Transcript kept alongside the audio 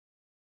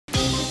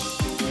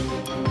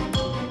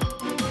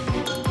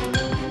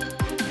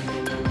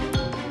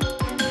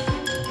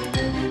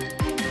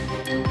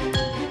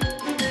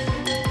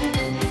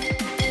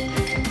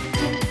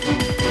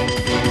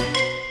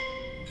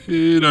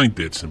It ain't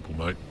that simple,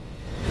 mate.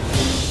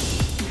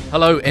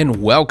 Hello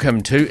and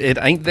welcome to It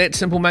Ain't That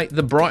Simple, Mate,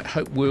 the Bright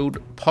Hope World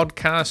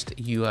podcast.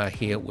 You are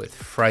here with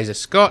Fraser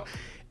Scott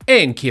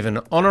and Kevin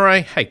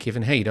Honore. Hey,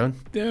 Kevin, how you doing?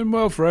 Doing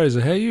well,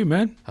 Fraser. How are you,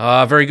 man?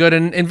 Very good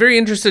and very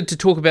interested to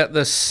talk about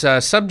this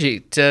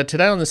subject.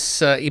 Today on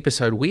this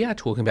episode, we are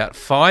talking about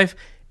 5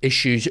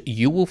 issues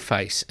you will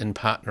face in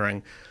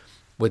partnering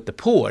with the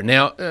poor.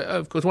 Now,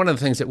 of course, one of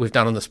the things that we've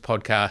done on this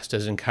podcast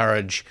is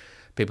encourage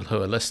people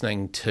who are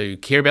listening to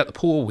care about the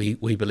poor.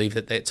 We believe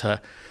that that's a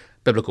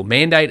biblical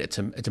mandate. It's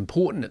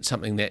important. It's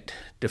something that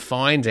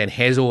defines and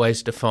has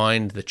always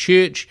defined the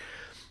church.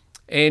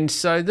 And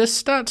so this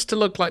starts to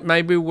look like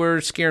maybe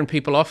we're scaring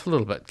people off a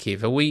little bit,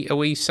 Kev. Are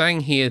we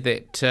saying here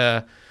that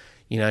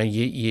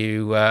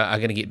you are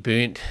going to get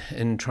burnt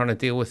in trying to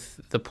deal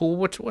with the poor?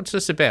 What's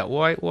this about?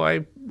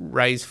 Why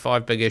raise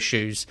 5 big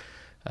issues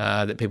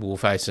that people will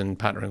face in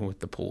partnering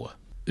with the poor?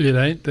 It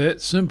ain't that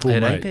simple,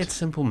 mate. It ain't that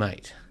simple,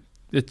 mate.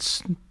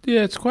 It's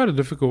quite a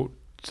difficult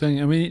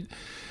thing. I mean,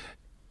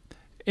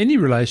 any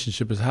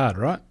relationship is hard,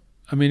 right?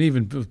 I mean,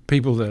 even with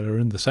people that are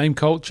in the same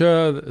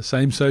culture, the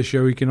same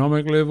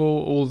socioeconomic level,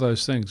 all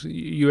those things.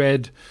 You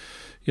add,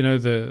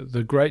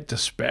 the great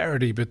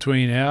disparity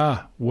between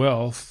our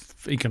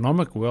wealth,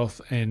 economic wealth,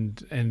 and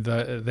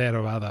that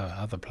of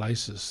other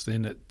places.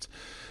 Then it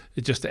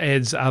just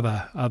adds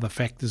other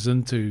factors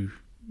into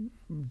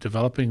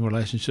developing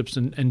relationships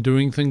and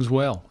doing things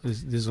well.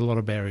 There's a lot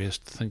of barriers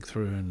to think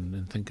through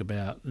and think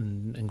about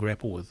and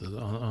grapple with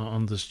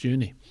on this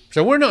journey.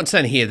 So we're not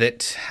saying here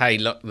that, hey,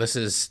 look, this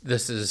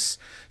is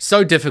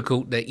so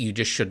difficult that you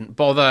just shouldn't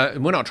bother.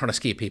 And we're not trying to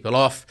scare people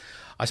off.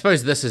 I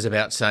suppose this is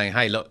about saying,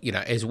 hey, look,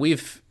 as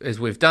we've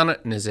done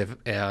it and as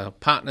our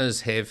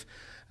partners have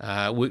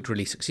worked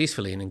really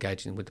successfully in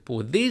engaging with the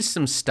poor, there's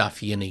some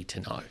stuff you need to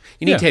know.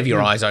 You need to have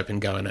your eyes open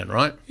going in,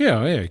 right?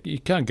 Yeah. You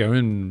can't go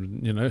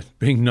in,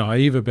 being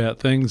naive about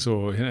things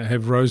or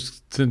have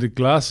rose-tinted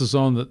glasses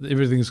on that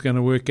everything's going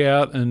to work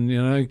out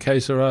and, que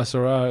sera,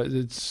 sera.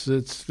 It's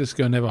just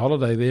go and have a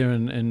holiday there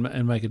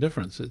and make a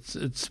difference.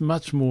 It's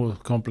much more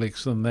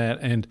complex than that.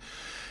 And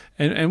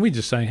we're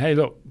just saying, hey,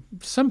 look,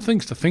 some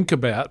things to think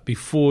about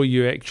before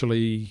you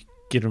actually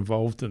get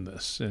involved in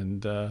this.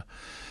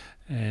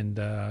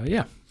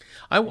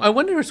 I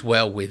wonder as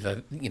well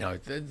whether,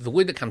 the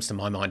word that comes to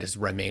my mind is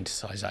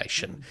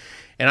romanticisation.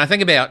 And I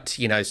think about,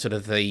 sort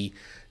of the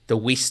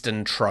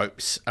Western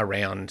tropes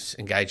around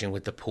engaging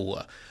with the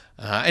poor.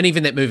 And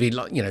even that movie,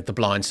 The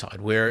Blind Side,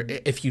 where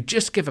if you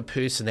just give a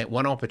person that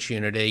one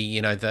opportunity,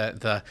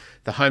 the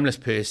homeless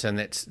person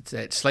that's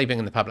sleeping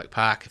in the public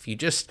park, if you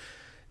just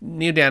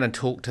kneel down and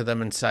talk to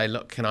them and say,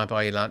 look, can I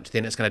buy you lunch?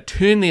 Then it's going to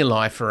turn their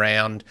life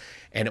around.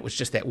 And it was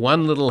just that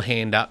one little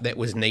hand up that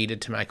was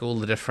needed to make all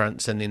the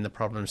difference, and then the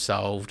problem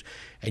solved.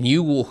 And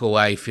you walk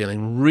away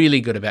feeling really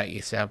good about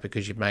yourself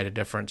because you've made a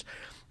difference.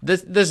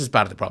 This is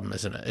part of the problem,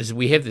 isn't it? Is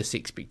we have this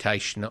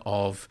expectation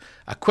of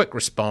a quick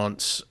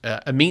response,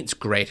 immense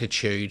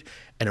gratitude,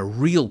 and a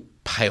real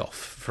payoff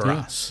for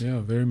us. Yeah,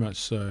 very much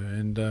so.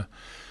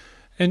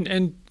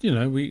 And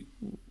we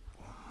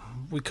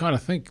kind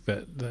of think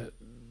that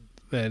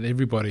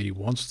everybody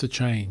wants to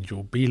change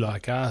or be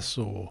like us,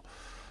 or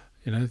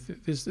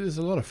there's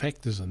a lot of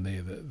factors in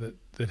there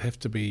that have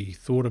to be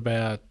thought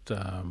about,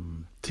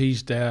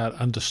 teased out,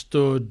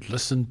 understood,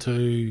 listened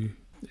to,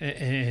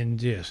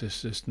 and yes,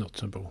 it's not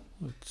simple.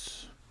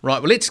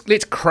 Right. Well,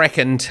 let's crack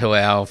into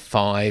our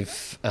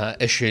 5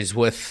 issues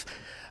with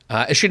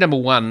issue number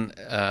 1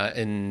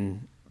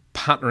 in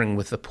partnering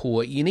with the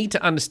poor. You need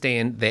to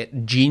understand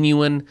that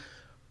genuine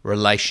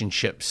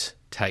relationships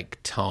take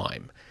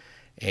time.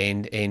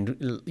 And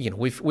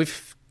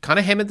we've kind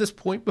of hammered this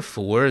point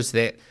before, is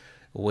that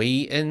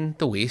we in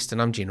the West, and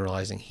I'm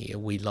generalising here,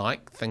 we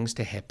like things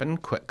to happen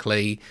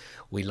quickly.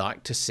 We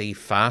like to see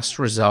fast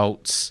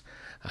results.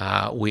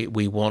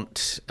 We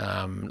want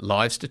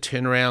lives to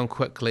turn around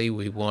quickly.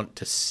 We want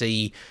to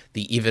see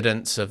the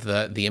evidence of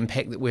the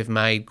impact that we've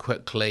made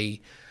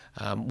quickly.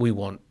 We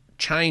want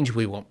change.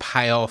 We want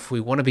payoff. We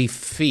want to be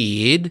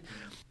fed.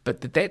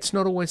 But that's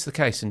not always the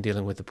case in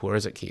dealing with the poor,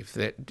 is it,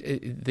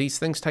 Kev? These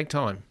things take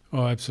time.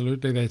 Oh,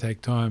 absolutely, they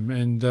take time.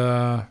 And,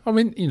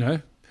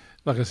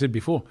 like I said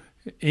before,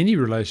 any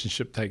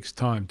relationship takes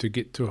time to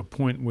get to a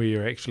point where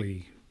you're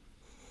actually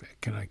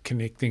kind of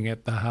connecting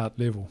at the heart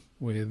level,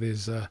 where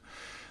there's a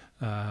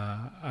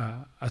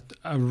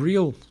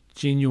real,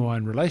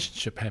 genuine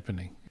relationship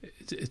happening.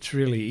 It's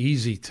really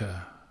easy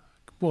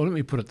let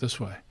me put it this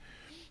way.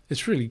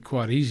 It's really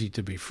quite easy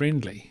to be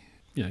friendly.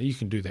 You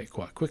can do that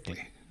quite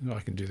quickly. I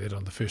can do that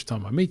on the first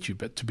time I meet you,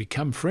 but to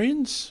become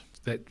friends,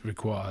 that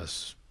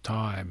requires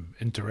time,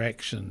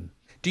 interaction.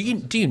 Do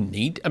you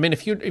need? I mean,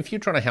 if you're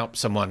trying to help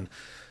someone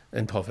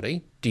in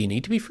poverty, do you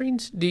need to be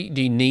friends? Do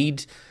you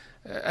need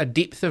a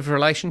depth of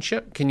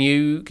relationship? Can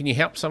you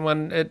help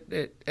someone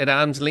at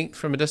arm's length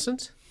from a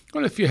distance?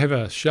 Well, if you have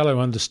a shallow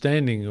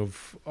understanding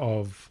of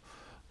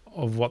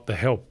what the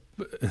help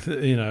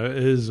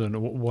is and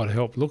what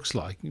help looks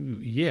like,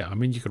 yeah, I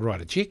mean, you could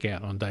write a check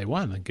out on day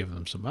one and give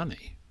them some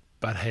money.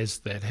 But has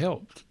that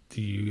helped?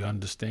 Do you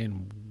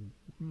understand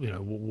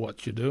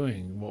what you're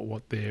doing,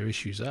 what their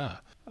issues are,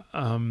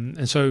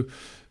 and so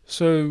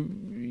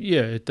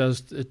yeah, it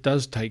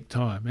does take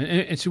time.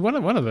 And so one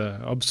of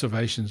the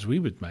observations we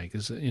would make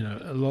is that,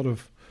 a lot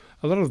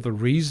of the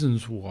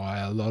reasons why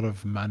a lot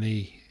of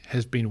money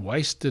has been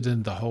wasted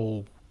in the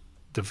whole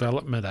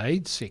development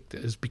aid sector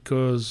is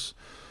because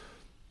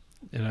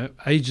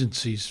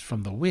agencies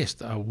from the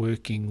West are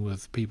working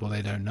with people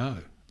they don't know.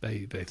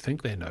 They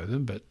think they know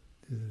them, but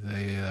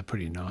they're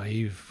pretty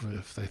naive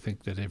if they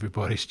think that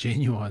everybody's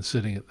genuine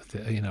sitting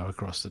at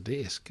across the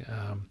desk.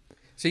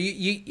 So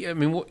I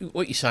mean,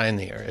 what you're saying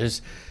there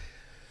is,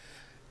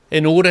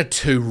 in order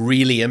to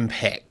really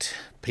impact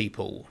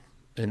people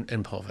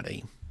in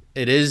poverty,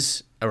 it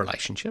is a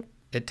relationship.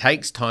 It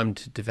takes time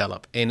to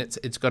develop, and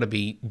it's got to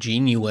be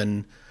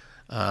genuine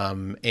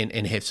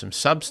and have some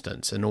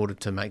substance in order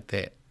to make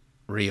that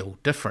real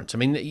difference. I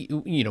mean,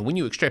 when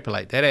you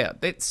extrapolate that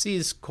out, that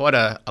says quite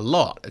a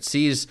lot. It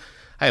says,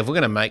 hey, if we're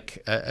going to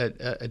make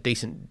a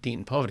decent dent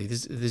in poverty,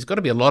 there's got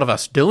to be a lot of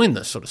us doing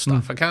this sort of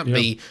stuff. It can't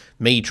be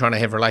me trying to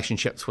have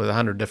relationships with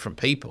 100 different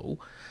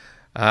people.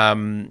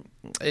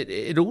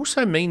 It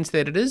also means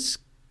that it is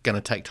going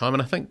to take time,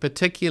 and I think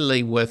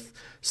particularly with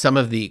some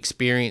of the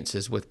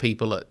experiences with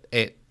people at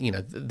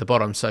the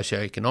bottom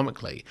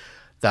socioeconomically,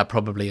 they're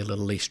probably a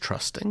little less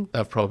trusting.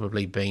 They've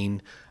probably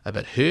been a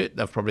bit hurt.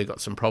 They've probably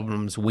got some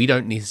problems we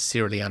don't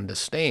necessarily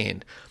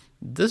understand.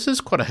 This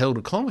is quite a hill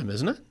to climb,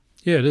 isn't it?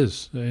 Yeah, it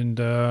is. And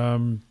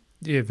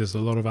there's a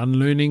lot of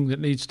unlearning that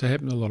needs to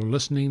happen. A lot of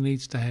listening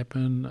needs to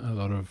happen. A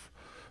lot of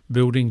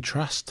building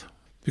trust.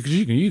 Because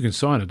you can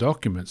sign a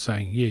document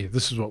saying, yeah,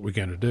 this is what we're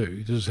going to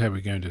do. This is how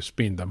we're going to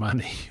spend the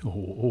money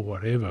or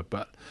whatever.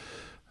 But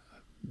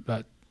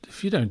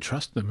if you don't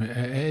trust them,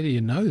 how do you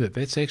know that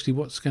that's actually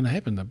what's going to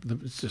happen?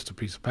 It's just a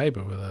piece of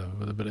paper with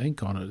a bit of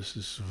ink on it. It's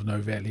just of no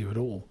value at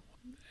all.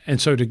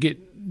 And so to get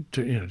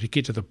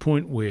to the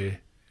point where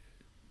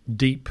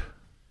deep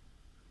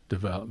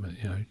development,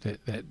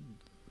 that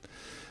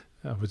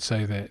I would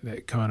say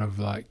that kind of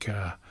like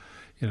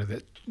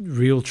that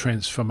real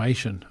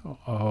transformation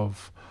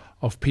of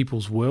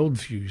people's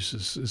worldviews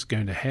is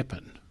going to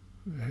happen.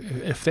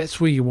 If that's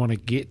where you want to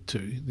get to,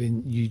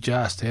 then you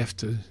just have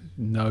to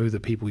know the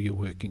people you're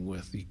working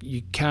with.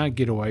 You can't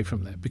get away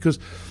from that, because,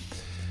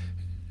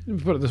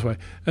 put it this way,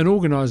 an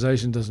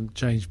organisation doesn't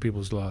change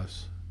people's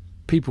lives.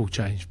 People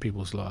change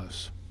people's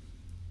lives.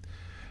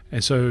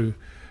 And so,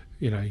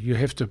 you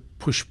have to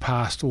push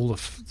past all the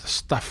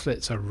stuff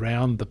that's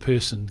around the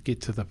person, get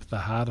to the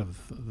heart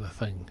of the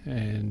thing,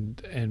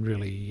 and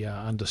really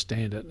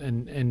understand it,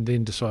 and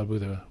then decide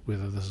whether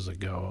this is a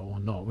goer or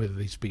not, whether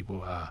these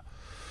people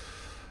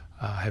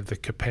have the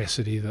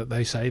capacity that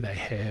they say they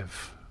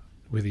have,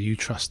 whether you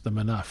trust them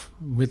enough,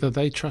 whether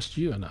they trust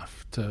you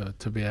enough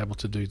to be able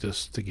to do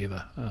this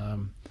together.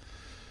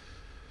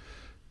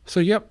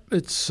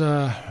 It's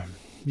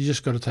you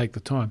just got to take the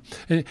time.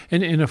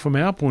 And from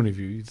our point of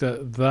view,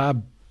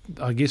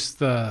 I guess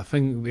the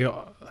thing,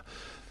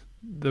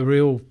 the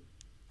real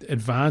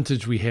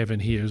advantage we have in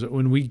here is that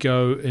when we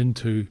go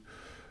into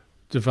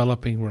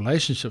developing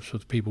relationships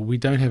with people, we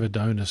don't have a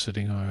donor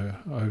sitting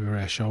over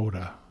our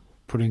shoulder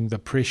putting the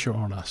pressure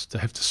on us to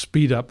have to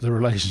speed up the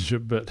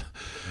relationship bit.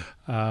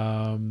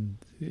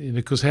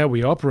 Because how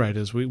we operate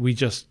is we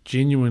just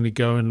genuinely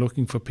go in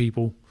looking for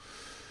people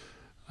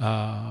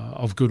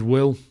of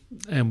goodwill,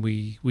 and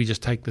we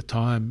just take the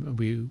time.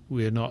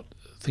 We're not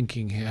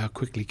thinking how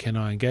quickly can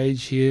I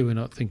engage here. We're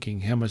not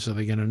thinking how much are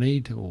they going to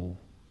need, or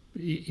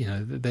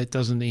that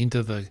doesn't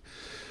enter the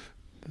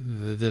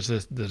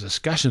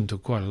discussion to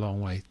quite a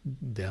long way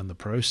down the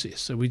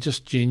process. So we're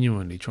just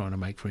genuinely trying to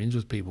make friends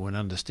with people and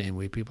understand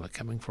where people are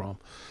coming from.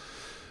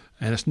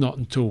 And it's not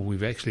until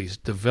we've actually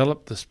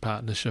developed this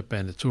partnership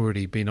and it's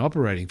already been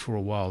operating for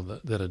a while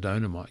that a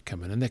donor might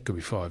come in, and that could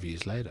be 5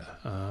 years later,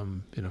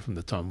 from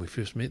the time we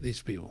first met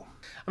these people.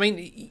 I mean,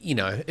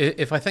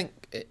 if I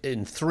think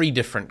in three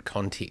different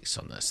contexts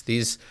on this,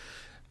 there's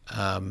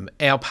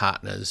our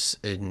partners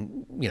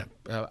in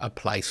a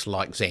place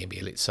like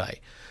Zambia, let's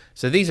say.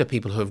 So these are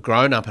people who have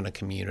grown up in a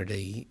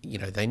community.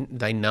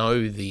 They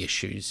know the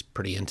issues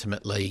pretty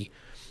intimately.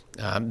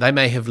 They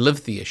may have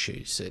lived the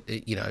issues,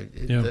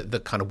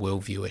 the kind of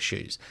worldview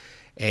issues,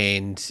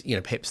 and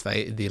perhaps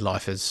their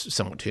life is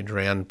somewhat turned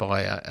around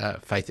by a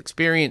faith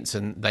experience,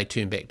 and they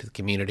turn back to the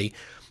community.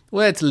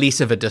 Well, it's less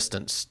of a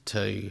distance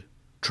to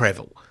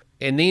travel.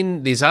 And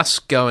then there's us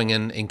going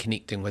in and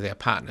connecting with our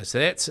partners. So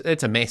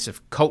that's a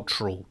massive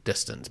cultural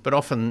distance, but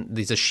often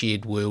there's a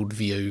shared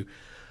worldview,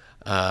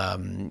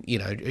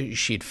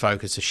 shared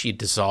focus, a shared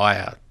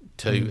desire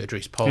to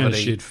address poverty.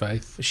 And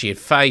shared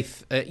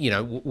faith.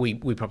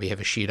 We probably have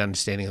a shared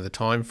understanding of the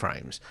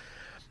timeframes.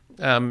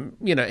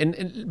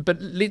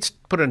 But let's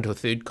put it into a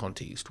third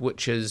context,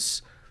 which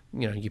is,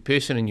 your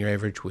person in your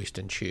average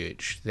Western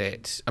church.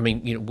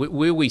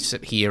 Where we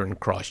sit here in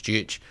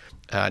Christchurch,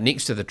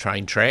 next to the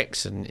train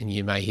tracks, and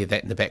you may hear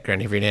that in the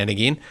background every now and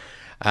again,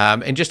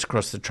 and just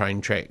across the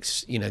train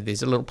tracks,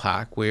 there's a little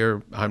park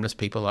where homeless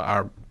people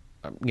are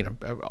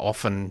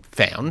often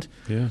found.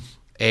 Yeah.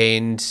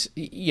 And,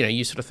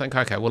 you sort of think,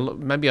 okay, well, look,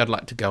 maybe I'd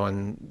like to go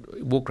and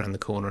walk around the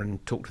corner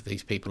and talk to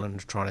these people and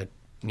try to,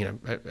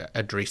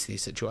 address their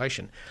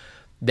situation.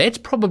 That's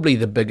probably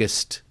the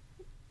biggest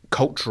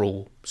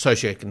cultural,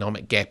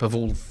 socioeconomic gap of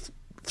all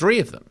three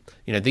of them.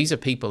 These are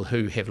people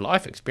who have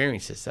life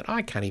experiences that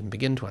I can't even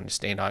begin to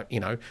understand.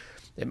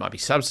 It might be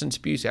substance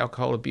abuse,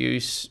 alcohol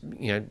abuse,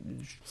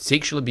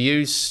 sexual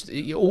abuse,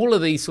 all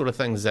of these sort of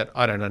things that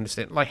I don't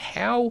understand. Like,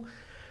 how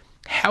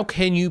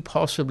can you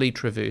possibly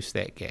traverse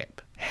that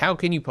gap? How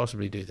can you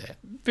possibly do that?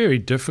 Very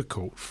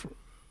difficult.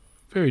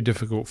 Very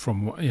difficult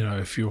from,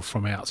 if you're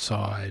from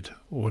outside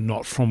or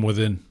not from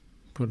within,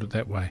 put it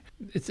that way.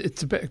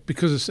 It's about,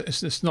 because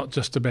it's not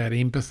just about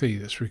empathy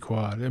that's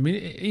required. I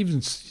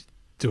mean,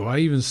 do I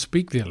even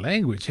speak their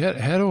language?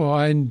 How do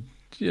I,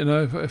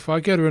 if I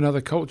go to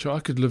another culture, I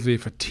could live there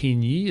for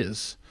 10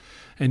 years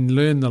and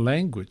learn the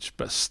language,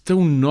 but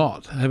still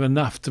not have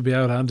enough to be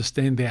able to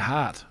understand their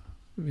heart,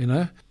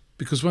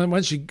 Because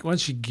once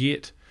you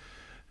get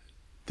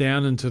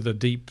down into the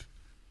deep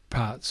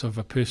parts of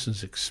a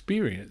person's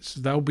experience,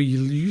 they'll be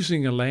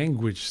using a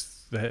language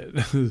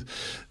that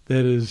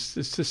is,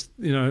 it's just,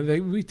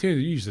 we tend to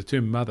use the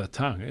term mother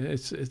tongue.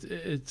 It's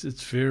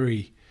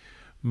very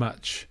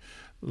much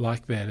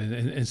like that,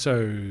 and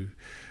so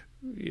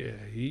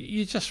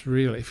you just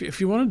really, if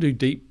you want to do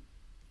deep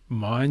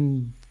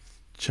mind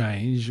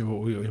change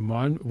or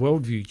mind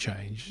worldview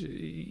change,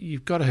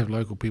 you've got to have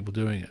local people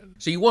doing it.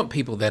 So you want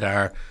people that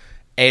are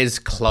as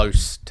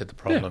close to the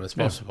problem as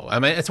possible. Yeah. I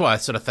mean, that's why I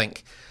sort of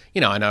think,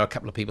 I know a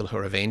couple of people who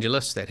are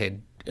evangelists that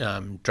had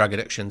drug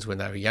addictions when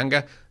they were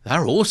younger.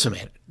 They're awesome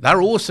at it.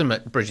 They're awesome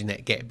at bridging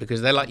that gap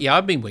because they're like,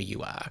 I've been where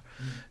you are.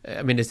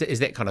 I mean, is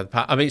that kind of the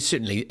part? I mean,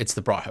 certainly it's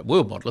the Bright Hope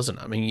World model, isn't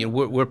it? I mean,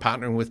 we're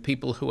partnering with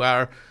people who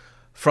are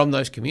from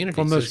those communities.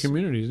 From those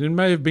communities. It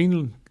may have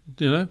been,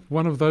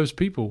 one of those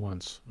people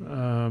once.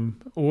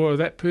 Or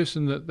that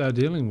person that they're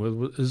dealing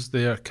with is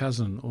their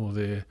cousin or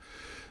their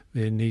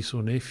niece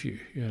or nephew,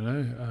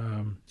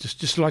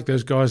 just like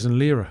those guys in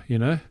Lira,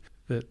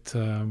 that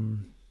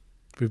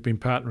we've been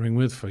partnering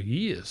with for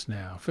years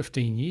now,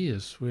 15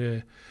 years,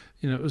 where,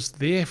 it was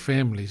their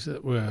families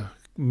that were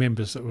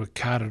members that were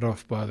carted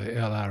off by the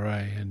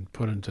LRA and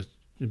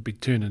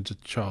turned into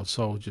child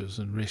soldiers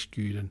and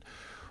rescued, and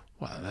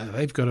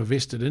they've got a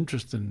vested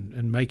interest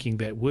in making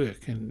that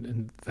work,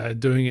 and they're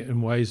doing it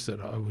in ways that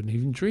I wouldn't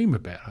even dream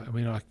about. I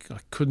mean, I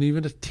couldn't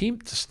even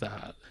attempt to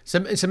start.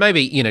 So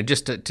maybe,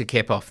 just to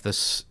cap off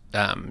this,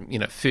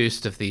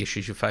 first of the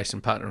issues you face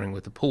in partnering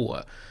with the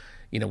poor,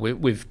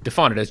 we've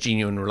defined it as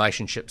genuine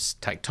relationships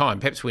take time.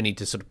 Perhaps we need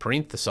to sort of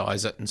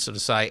parenthesise it and sort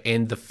of say,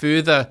 and the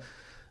further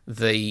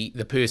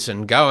the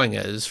person going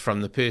is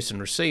from the person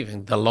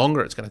receiving, the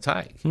longer it's going to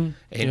take.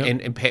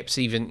 And perhaps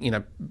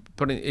even,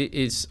 putting it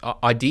is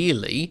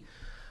ideally,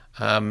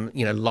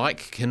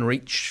 like can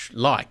reach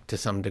like to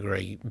some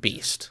degree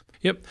best.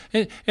 Yep,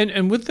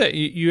 and with that,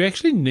 you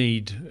actually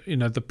need,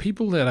 the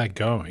people that are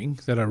going,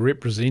 that are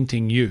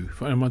representing you,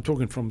 and I'm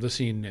talking from this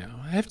end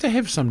now, have to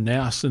have some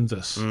nous in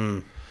this,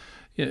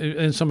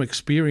 and some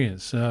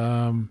experience,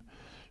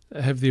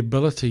 have the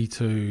ability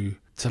to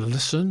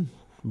listen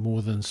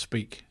more than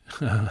speak,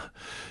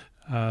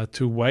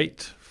 to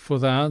wait for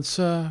the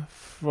answer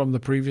from the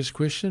previous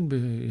question,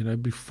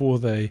 before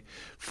they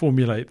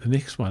formulate the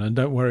next one, and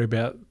don't worry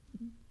about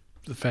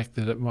the fact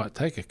that it might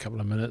take a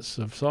couple of minutes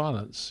of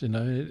silence.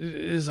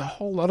 There's a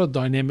whole lot of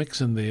dynamics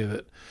in there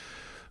that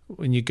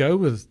when you go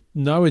with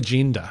no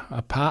agenda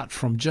apart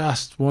from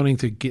just wanting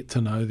to get to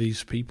know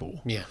these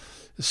people,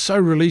 it's so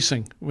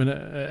releasing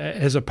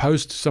as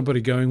opposed to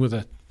somebody going with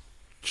a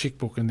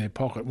checkbook in their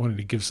pocket wanting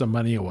to give some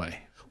money away.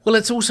 Well,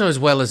 it's also, as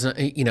well as,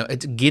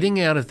 it's getting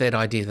out of that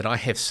idea that I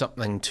have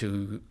something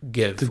to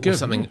give or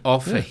something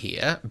offer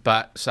here,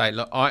 but say,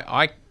 look,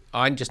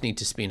 I just need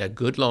to spend a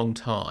good long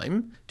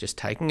time just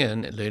taking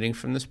in, learning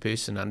from this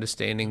person,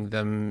 understanding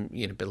them,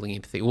 building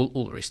empathy, all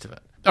the rest of it.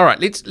 All right,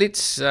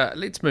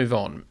 let's move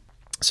on.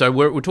 So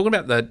we're talking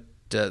about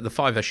the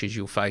 5 issues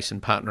you'll face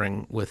in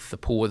partnering with the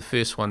poor. The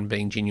first one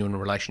being genuine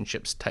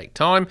relationships take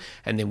time,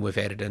 and then we've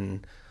added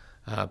in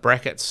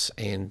brackets,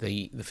 and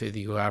the further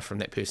you are from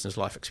that person's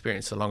life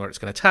experience, the longer it's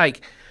going to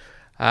take.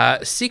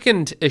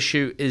 Second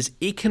issue is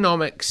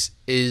economics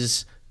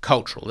is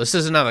cultural. This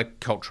is another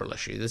cultural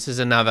issue. This is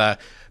another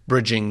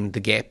bridging the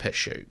gap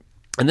issue.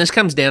 And this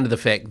comes down to the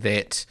fact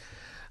that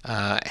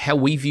how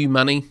we view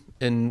money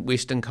in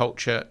Western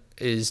culture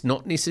is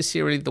not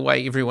necessarily the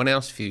way everyone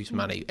else views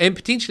money. And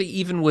potentially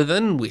even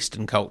within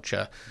Western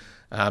culture,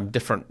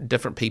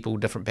 different people,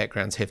 different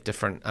backgrounds have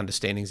different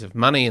understandings of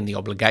money and the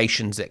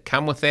obligations that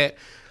come with that.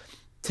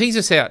 Tease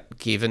us out,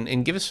 Kevin,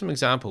 and give us some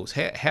examples.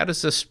 How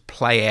does this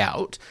play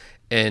out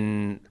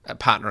in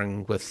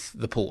partnering with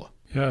the poor?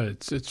 Yeah,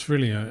 it's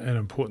really an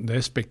important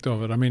aspect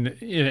of it. I mean,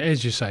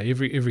 as you say,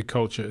 every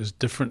culture is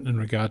different in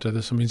regard to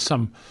this. I mean,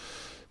 some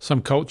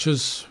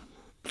cultures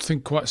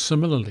think quite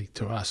similarly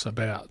to us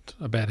about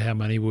how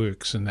money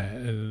works, and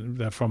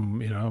they're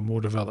from a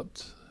more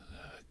developed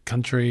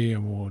country, a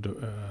more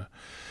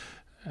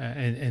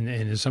and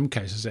in some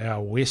cases,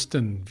 our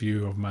Western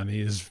view of money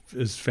is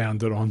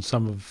founded on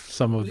some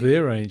of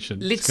their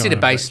ancient. Let's set a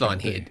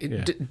baseline here.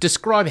 Yeah.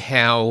 Describe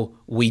how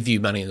we view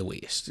money in the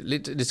West.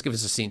 Let's give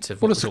us a sense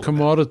of. Well, it's a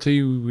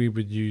commodity we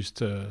would use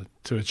to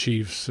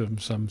achieve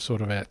some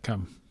sort of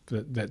outcome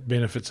that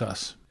benefits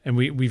us, and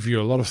we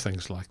view a lot of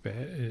things like that.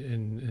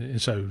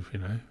 And so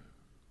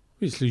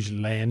we just use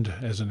land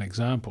as an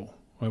example.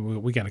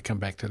 We're going to come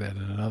back to that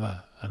in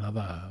another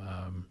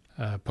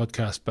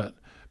podcast, but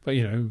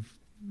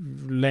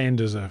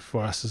land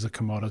for us is a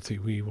commodity.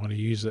 We want to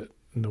use it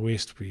in the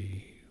West.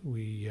 We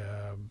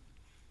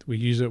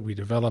use it. We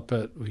develop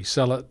it. We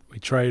sell it. We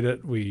trade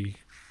it. We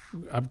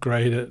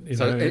upgrade it.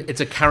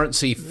 It's a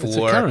currency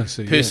for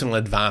personal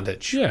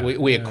advantage. Yeah.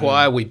 We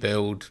acquire. We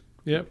build.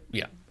 Yep.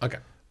 Yeah. Okay.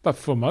 But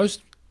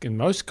in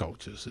most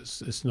cultures,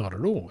 it's not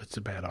at all. It's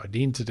about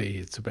identity.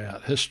 It's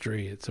about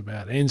history. It's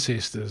about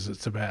ancestors.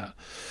 It's about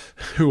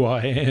who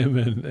I am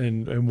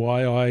and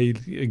why I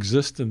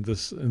exist in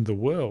the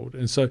world.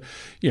 And so,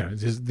 there's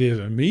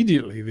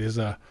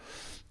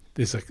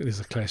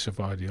a clash of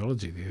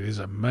ideology there. There's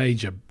a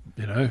major,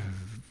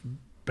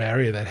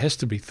 barrier that has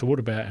to be thought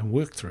about and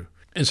worked through.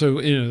 And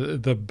so,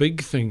 the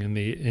big thing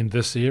in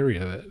this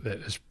area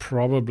that is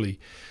probably,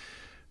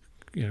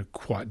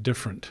 quite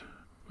different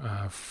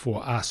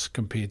for us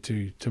compared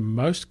to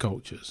most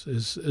cultures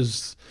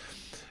is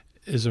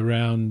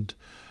around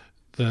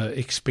the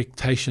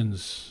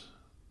expectations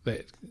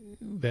that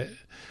well,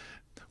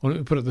 let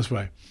me put it this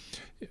way.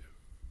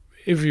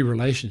 Every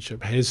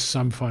relationship has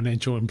some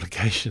financial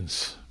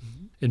implications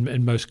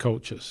in most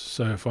cultures.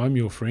 So if I'm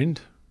your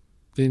friend,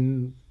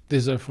 then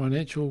there's a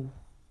financial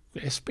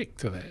aspect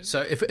to that.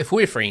 So if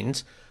we're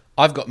friends,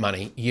 I've got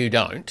money, you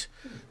don't.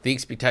 The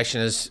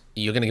expectation is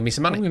you're going to give me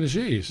some money. I'm going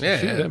to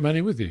share that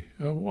money with you.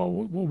 Well,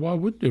 why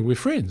wouldn't you? We're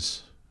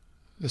friends.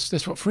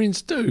 That's what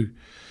friends do.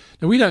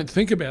 Now, we don't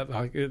think about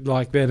like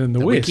that in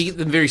the West. We keep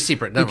them very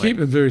separate, don't we? We keep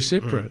them very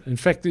separate. In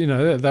fact,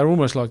 they're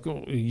almost like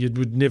you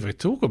would never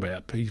talk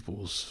about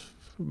people's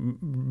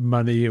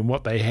money and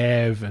what they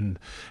have and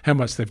how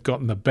much they've got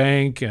in the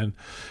bank and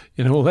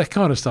all that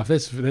kind of stuff.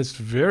 That's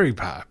very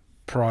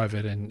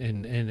private and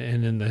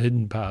in the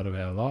hidden part of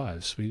our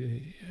lives.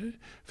 In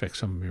fact,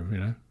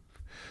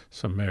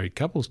 some married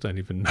couples don't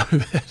even know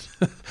that,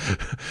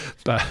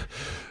 but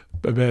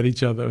about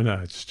each other.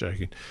 No, just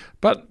joking.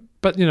 But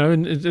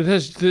and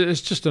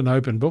it's just an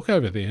open book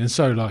over there. And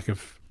so, like,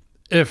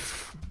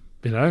 if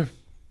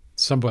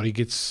somebody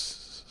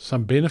gets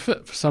some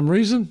benefit for some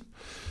reason,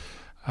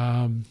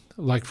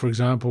 like for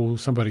example,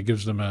 somebody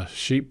gives them a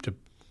sheep to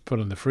put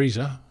in the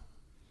freezer,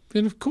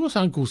 then of course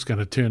Uncle's going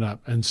to turn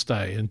up and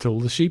stay until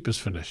the sheep is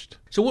finished.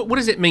 So what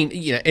does it mean?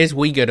 As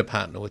we go to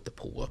partner with the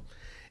poor.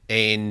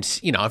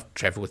 And, I've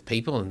travelled with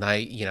people and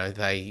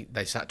they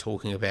start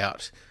talking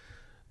about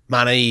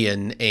money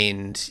and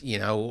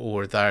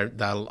or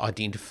they'll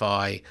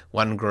identify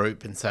one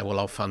group and say, well,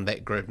 I'll fund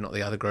that group, not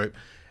the other group.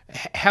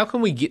 How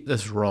can we get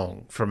this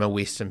wrong from a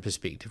Western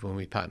perspective when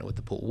we partner with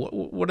the poor?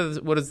 What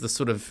is the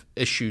sort of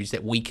issues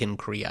that we can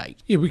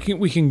create? Yeah, we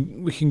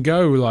can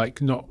go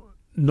like not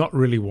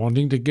really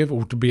wanting to give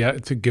or to be able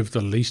to give the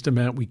least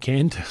amount we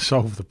can to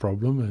solve the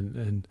problem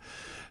and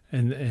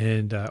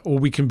or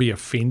we can be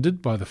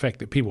offended by the fact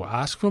that people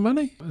ask for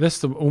money.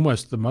 That's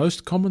almost the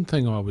most common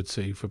thing I would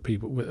see for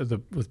people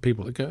with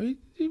people that go,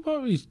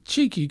 he's a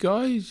cheeky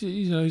guy,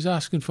 he's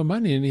asking for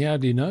money and he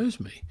hardly knows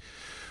me.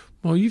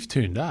 Well, you've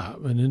turned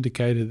up and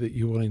indicated that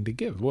you're willing to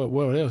give.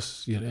 What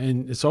else?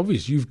 And it's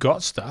obvious you've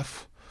got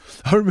stuff.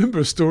 I remember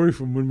a story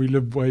from when we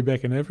lived way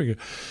back in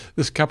Africa.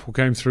 This couple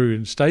came through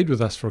and stayed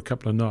with us for a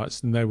couple of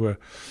nights, and they were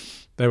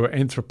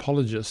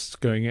anthropologists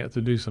going out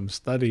to do some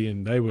study,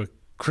 and they were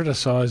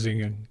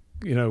criticising,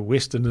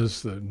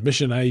 Westerners, the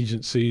mission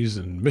agencies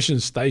and mission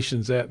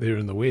stations out there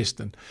in the West,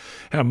 and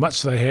how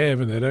much they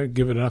have, and they don't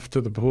give enough to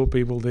the poor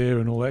people there,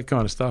 and all that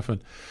kind of stuff.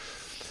 And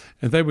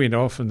they went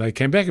off, and they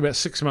came back about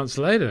 6 months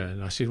later,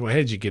 and I said, well,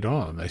 how'd you get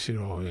on? They said,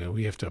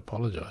 we have to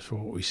apologise for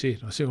what we said.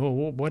 I said, well,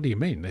 what do you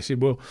mean? They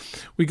said, well,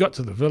 we got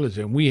to the village,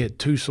 and we had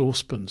 2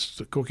 saucepans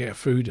to cook our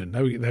food, and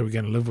they were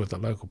going to live with the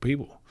local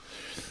people.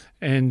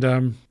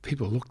 And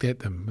people looked at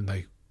them, and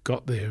they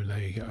got there, and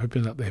they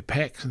opened up their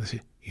packs, and they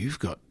said, you've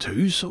got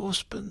 2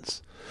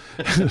 saucepans?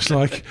 And it's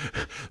like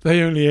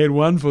they only had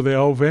 1 for their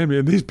whole family,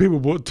 and these people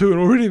bought 2, and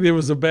already there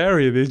was a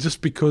barrier there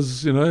just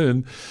because,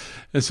 And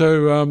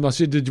so I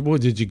said, did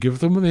you give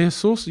them your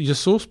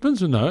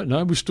saucepans?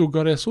 No, we still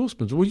got our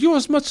saucepans. Well, you're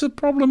as much a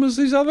problem as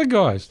these other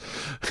guys.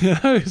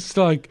 It's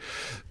like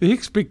the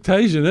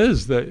expectation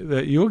is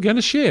that you're going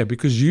to share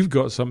because you've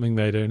got something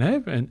they don't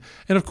have. And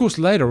of course,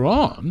 later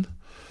on,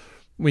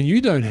 when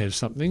you don't have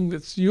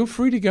something, you're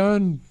free to go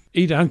and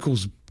eat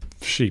Uncle's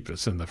sheep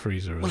that's in the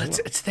freezer as well.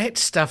 It's that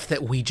stuff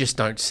that we just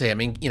don't see. I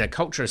mean,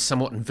 culture is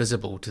somewhat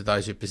invisible to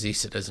those who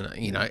possess it, isn't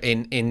it?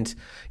 And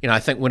I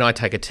think when I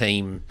take a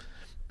team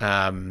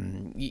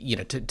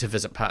to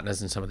visit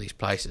partners in some of these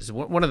places,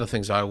 one of the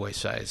things I always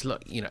say is,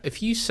 look,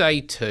 if you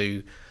say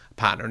to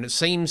partner, and it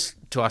seems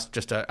to us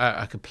just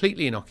a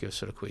completely innocuous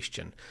sort of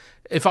question.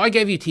 If I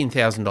gave you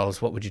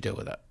 $10,000, what would you do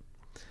with it?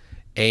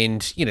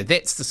 And,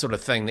 that's the sort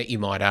of thing that you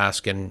might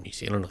ask in New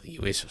Zealand or the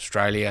US,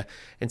 Australia,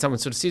 and someone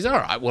sort of says, all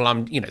right,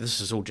 well,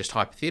 this is all just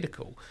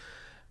hypothetical.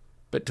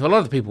 But to a lot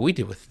of the people we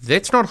deal with,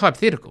 that's not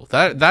hypothetical.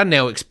 They're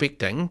now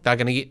expecting they're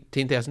going to get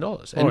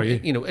 $10,000.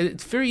 And,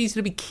 it's very easy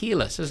to be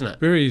careless, isn't it?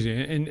 Very easy.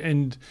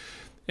 And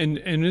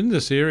in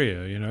this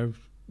area,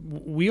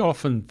 we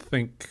often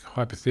think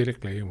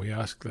hypothetically, and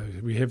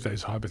we have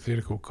those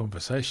hypothetical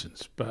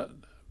conversations, but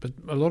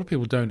a lot of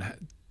people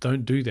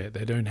don't do that.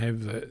 They don't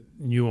have the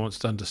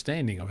nuanced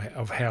understanding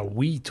of how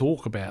we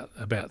talk about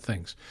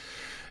things,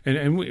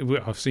 and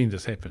I've seen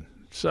this happen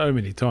so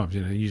many times.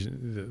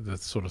 Using the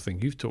sort of thing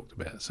you've talked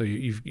about. So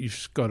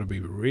you've got to be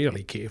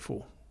really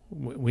careful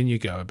when you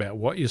go about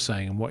what you're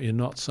saying and what you're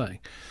not saying.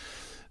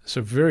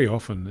 So very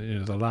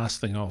often, the last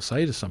thing I'll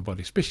say to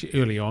somebody, especially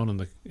early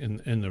on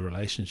in the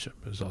relationship,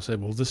 is I'll say,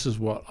 "Well, this is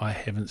what I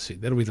haven't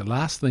said." That'll be the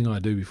last thing I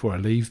do before I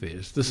leave there.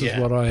 This is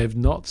what I have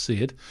not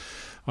said.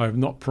 I have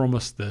not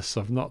promised this.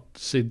 I've not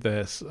said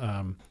this.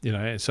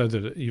 So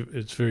that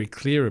it's very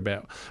clear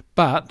about.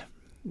 But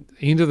at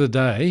the end of the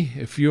day,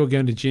 if you're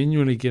going to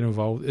genuinely get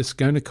involved, it's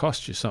going to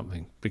cost you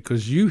something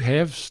because you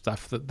have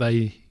stuff that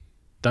they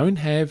don't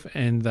have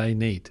and they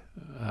need.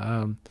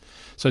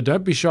 So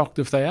don't be shocked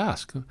if they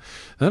ask.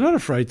 They're not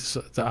afraid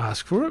to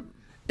ask for it.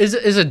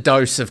 Is a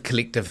dose of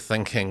collective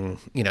thinking,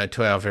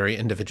 to our very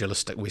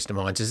individualistic Western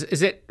minds, is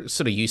that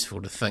sort of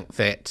useful to think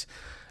that,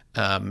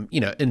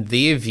 in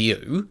their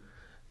view,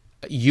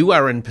 you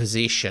are in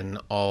possession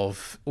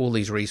of all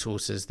these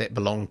resources that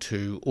belong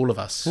to all of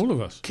us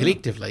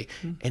collectively.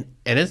 Yeah.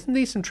 And isn't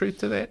there some truth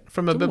to that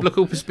from a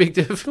biblical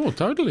perspective? Oh,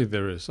 totally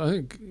there is. I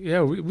think,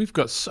 we've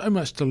got so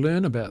much to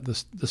learn about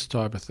this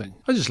type of thing.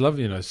 I just love,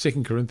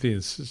 2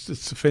 Corinthians.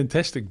 It's a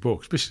fantastic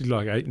book, especially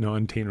like 8,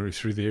 9, 10 or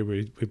through there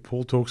where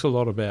Paul talks a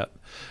lot about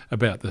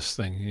this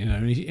thing,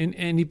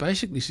 and he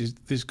basically says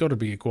there's got to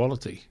be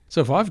equality.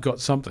 So if I've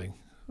got something,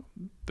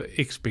 the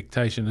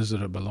expectation is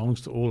that it belongs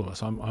to all of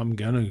us. I'm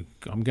going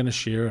to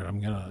share it.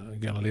 I'm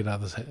going to let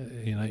others,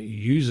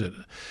 use it,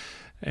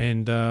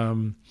 and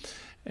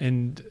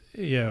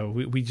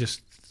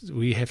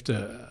we have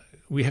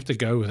to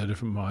go with a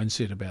different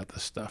mindset about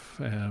this stuff.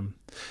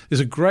 There's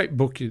a great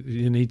book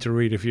you need to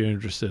read if you're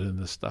interested in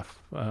this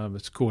stuff.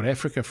 It's called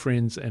Africa,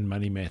 Friends and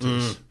Money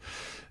Matters.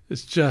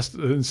 It's just,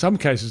 in some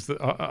cases,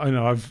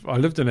 I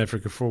lived in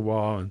Africa for a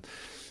while, and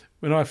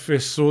when I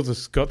first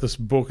got this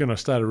book and I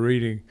started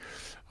reading,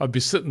 I'd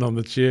be sitting on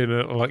the chair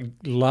and like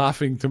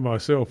laughing to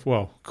myself.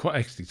 Well, quite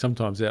actually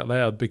sometimes out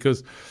loud,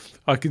 because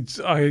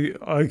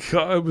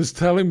it was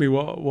telling me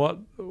what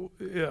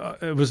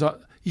it was like.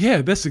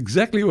 Yeah, that's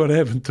exactly what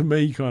happened to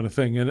me, kind of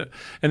thing. And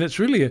it's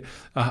really,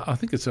 I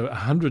think it's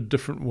 100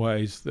 different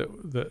ways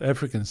that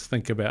Africans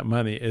think about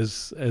money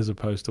as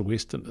opposed to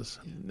Westerners,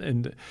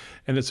 and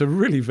it's a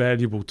really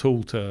valuable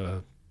tool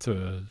to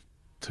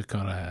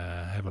kind of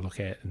have a look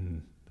at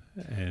and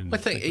I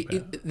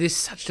think there's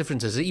such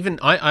differences. Even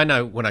I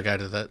know when I go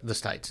to the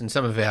States, and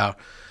some of our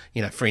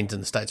friends in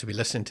the States will be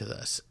listening to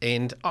this,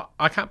 and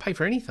I can't pay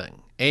for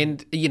anything.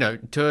 And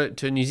to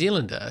a New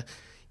Zealander,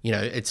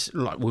 it's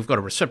like we've got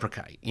to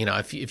reciprocate.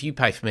 If you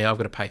pay for me, I've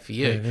got to pay for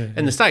you.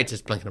 In the States,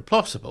 it's blinking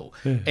impossible.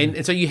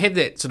 And so you have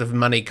that sort of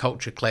money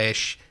culture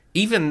clash,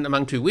 even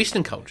among two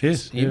Western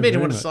cultures. You imagine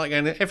what it's like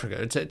going to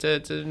Africa.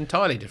 It's an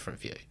entirely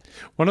different view.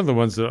 One of the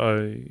ones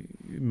that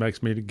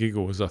makes me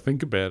giggle as I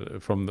think about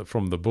it from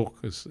the book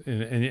is,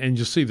 and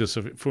you'll see this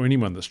for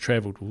anyone that's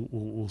travelled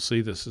will see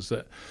this, is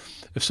that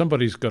if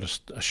somebody's got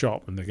a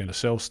shop and they're going to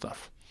sell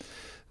stuff,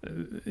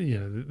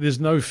 there's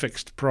no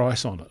fixed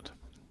price on it.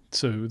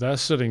 So they're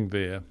sitting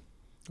there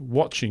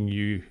watching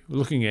you,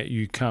 looking at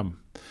you come,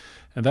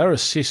 and they're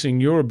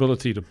assessing your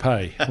ability to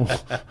pay.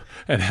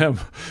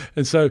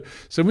 and so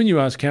when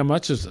you ask how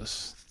much is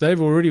this, they've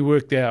already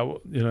worked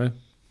out,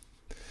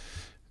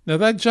 Now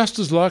they're just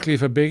as likely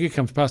if a beggar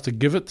comes past to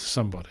give it to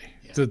somebody,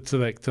 to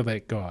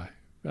that guy,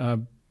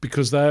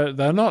 because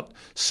they're not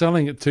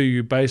selling it to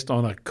you based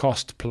on a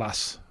cost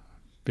plus,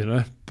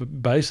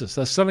 basis.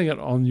 They're selling it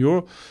on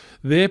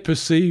their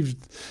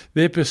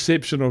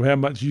perception of how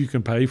much you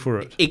can pay for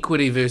it.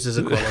 Equity versus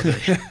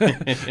equality.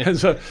 and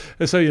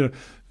so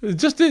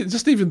just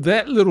even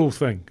that little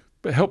thing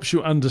helps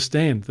you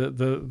understand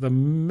the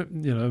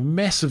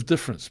massive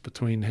difference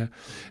between how,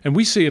 and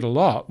we see it a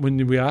lot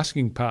when we're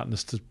asking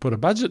partners to put a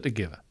budget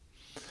together.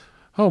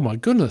 Oh my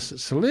goodness,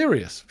 it's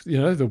hilarious.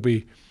 There'll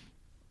be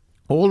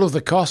all of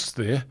the costs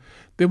there.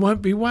 There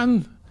won't be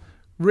one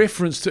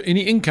reference to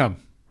any income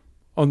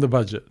on the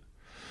budget.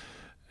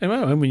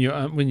 And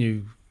when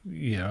you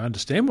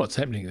understand what's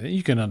happening there,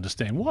 you can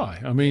understand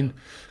why. I mean,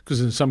 because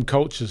in some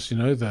cultures,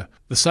 the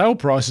sale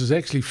price is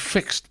actually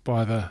fixed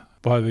by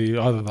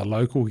either the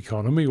local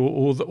economy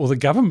or the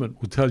government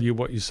will tell you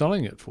what you're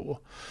selling it for.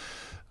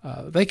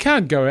 They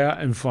can't go out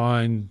and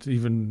find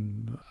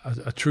even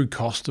a true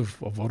cost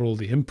of what all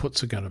the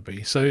inputs are going to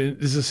be. So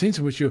there's a sense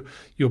in which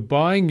you're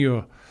buying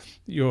your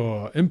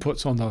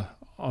inputs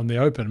on the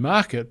open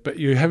market, but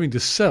you're having to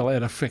sell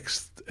at a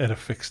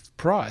fixed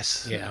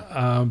price.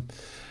 Yeah.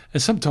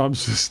 And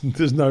sometimes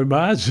there's no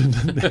margin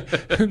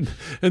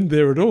in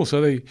there at all. So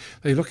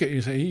they look at you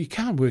and say, you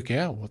can't work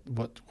out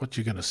what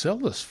you're going to sell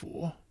this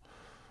for.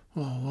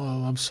 Well,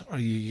 I'm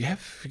sorry.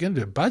 If you're going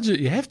to do a budget,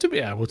 you have to be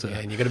able to. Yeah,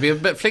 and you've got to be a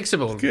bit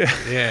flexible.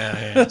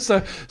 Yeah.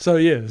 So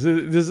yeah,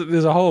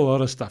 there's a whole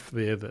lot of stuff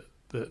there that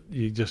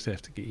you just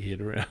have to get your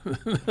head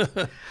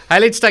around. Hey,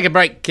 let's take a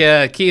break,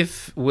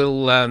 Kev.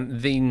 We'll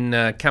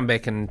then come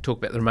back and talk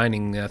about the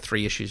remaining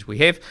 3 issues we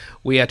have.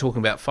 We are talking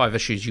about 5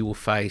 issues you will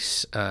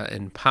face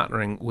in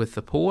partnering with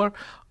the poor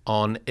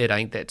on It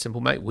Ain't That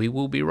Simple, Mate. We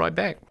will be right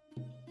back.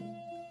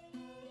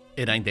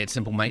 It Ain't That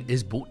Simple, Mate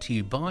is brought to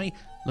you by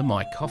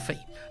Lamai Coffee.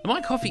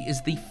 Lamai Coffee is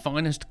the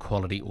finest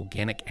quality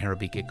organic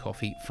Arabica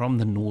coffee from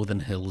the northern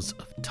hills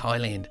of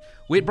Thailand.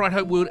 We at Bright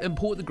Hope World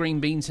import the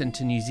green beans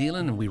into New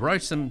Zealand and we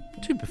roast them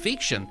to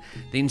perfection,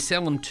 then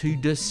sell them to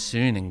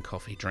discerning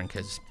coffee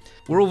drinkers.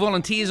 We're all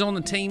volunteers on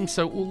the team,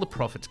 so all the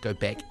profits go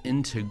back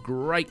into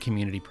great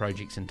community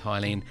projects in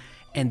Thailand,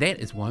 and that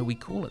is why we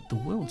call it the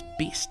world's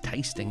best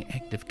tasting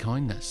act of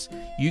kindness.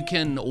 You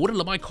can order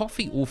Lamai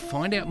Coffee or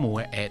find out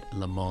more at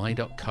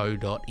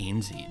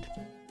lamai.co.nz.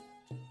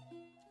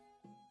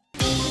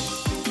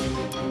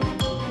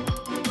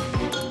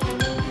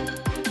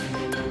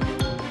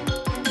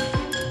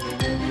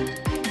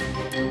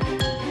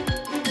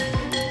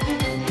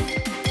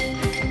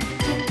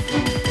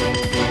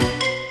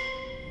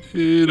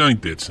 It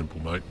ain't that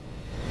simple, mate.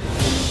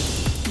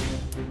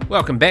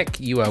 Welcome back.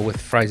 You are with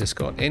Fraser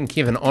Scott and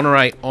Kevin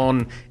Honore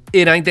on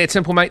It Ain't That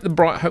Simple, Mate, the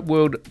Bright Hope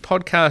World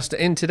podcast.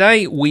 And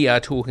today we are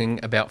talking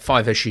about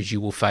 5 issues you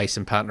will face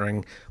in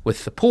partnering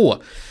with the poor.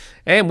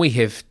 And we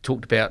have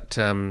talked about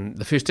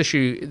the first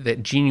issue,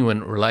 that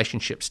genuine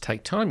relationships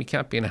take time. You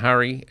can't be in a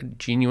hurry.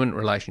 Genuine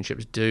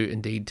relationships do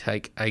indeed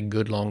take a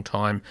good long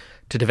time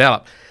to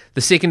develop. The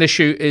second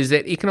issue is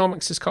that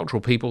economics is cultural.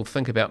 People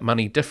think about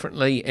money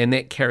differently, and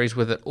that carries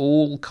with it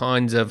all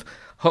kinds of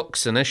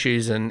hooks and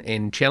issues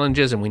and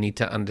challenges, and we need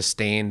to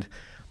understand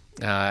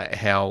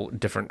how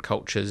different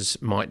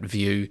cultures might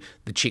view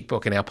the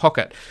checkbook in our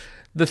pocket.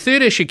 The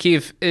third issue,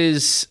 Kev,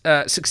 is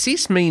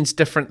success means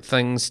different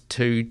things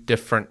to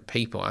different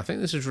people. I think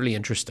this is really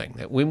interesting,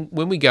 that when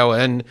we go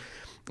in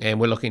and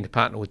we're looking to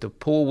partner with the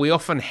poor, we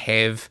often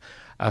have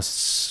a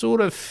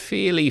sort of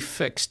fairly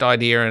fixed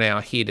idea in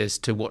our head as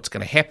to what's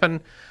going to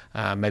happen.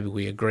 Maybe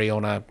we agree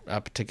on a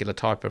particular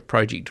type of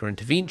project or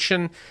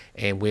intervention,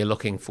 and we're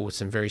looking for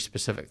some very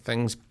specific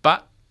things,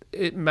 but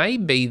it may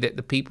be that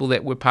the people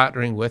that we're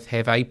partnering with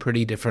have a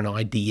pretty different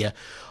idea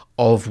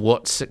of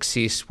what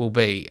success will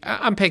be.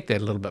 Unpack that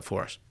a little bit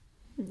for us.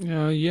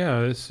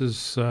 This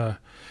is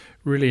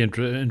really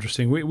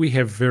interesting. We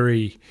have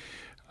very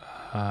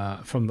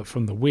from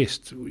the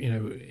West.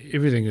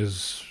 Everything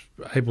is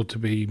able to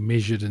be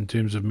measured in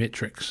terms of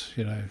metrics.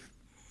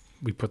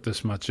 We put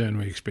this much in,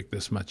 we expect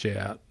this much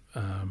out.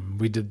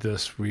 We did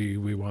this. We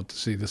want to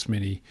see this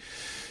many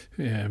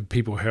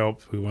people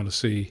help. We want to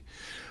see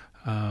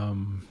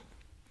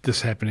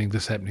this happening,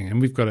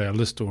 and we've got our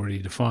list already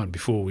defined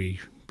before we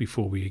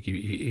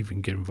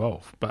even get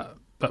involved.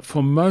 But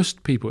for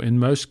most people in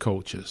most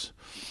cultures,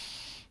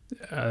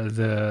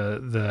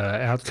 the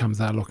outcomes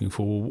they're looking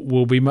for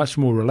will be much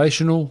more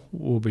relational,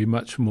 will be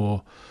much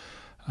more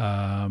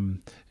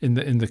in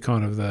the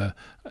kind of the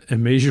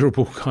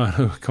immeasurable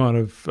kind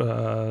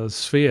of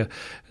sphere.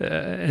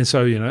 And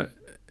so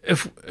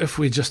if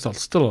we're just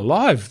still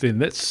alive, then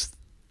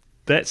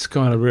that's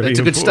kind of really that's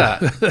a good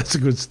start. That's a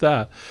good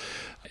start.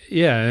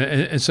 Yeah,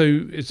 and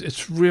so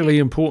it's really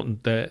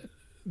important that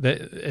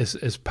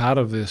as part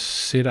of this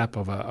setup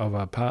of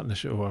a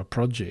partnership or a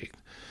project,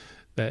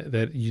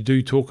 that you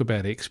do talk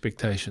about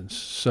expectations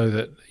so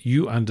that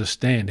you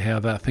understand how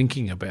they're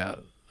thinking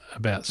about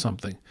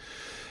something.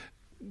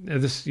 Now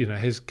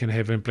this can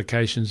have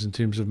implications in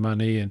terms of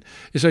money, and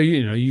so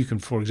you can,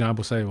 for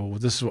example, say, well,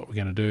 this is what we're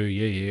going to do.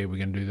 Yeah, we're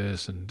going to do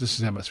this, and this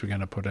is how much we're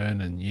going to put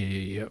in, and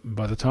yeah.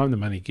 By the time the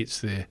money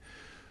gets there,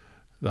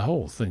 the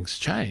whole thing's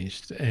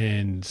changed,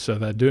 and so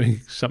they're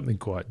doing something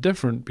quite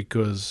different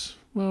because,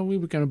 well, we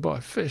were going to buy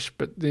fish,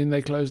 but then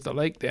they closed the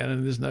lake down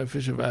and there's no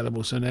fish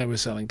available, so now we're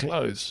selling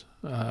clothes.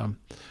 The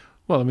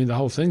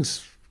whole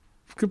thing's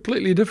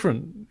completely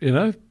different,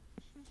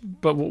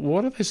 But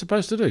what are they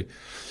supposed to do?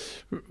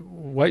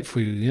 Wait for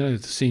you,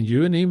 to send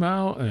you an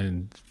email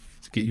and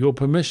get your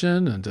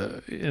permission, and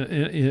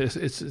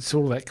it's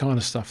all that kind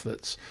of stuff.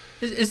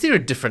 Is there a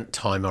different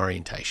time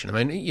orientation?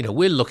 I mean,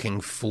 we're looking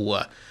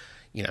for,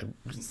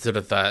 sort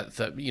of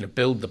the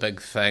build the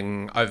big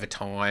thing over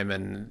time,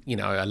 and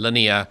a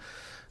linear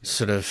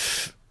sort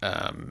of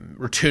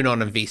return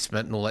on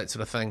investment and all that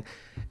sort of thing.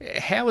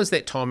 How is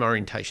that time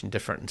orientation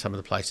different in some of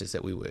the places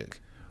that we work?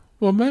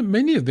 Well,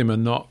 many of them are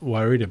not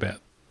worried about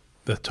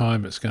the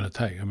time it's going to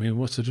take. I mean,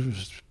 what's the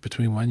difference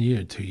between 1 year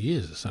and 2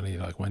 years? It's only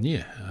like 1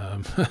 year.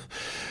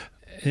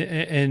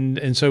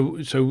 And so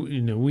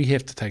we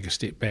have to take a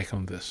step back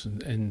on this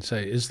and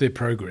say, is there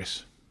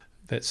progress?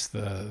 That's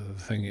the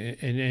thing.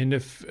 And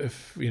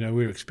if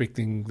we're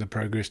expecting the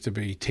progress to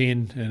be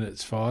 10 and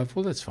it's 5,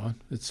 well, that's fine.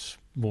 It's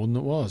more than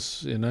it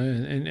was,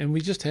 and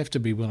we just have to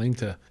be willing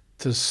to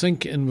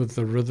sink in with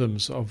the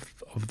rhythms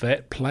of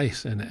that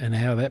place and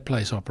how that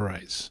place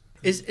operates.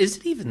 Is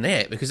it even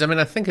that? Because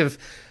I think of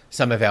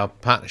some of our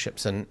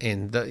partnerships, and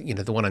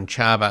the one in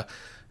Chaba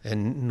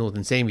in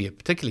northern Zambia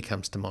particularly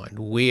comes to mind,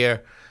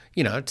 where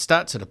it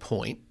starts at a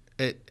point,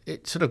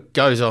 it sort of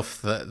goes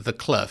off the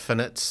cliff, and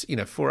it's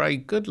for a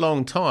good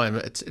long time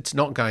it's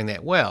not going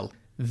that well.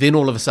 Then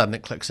all of a sudden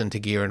it clicks into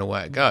gear and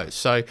away it goes.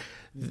 So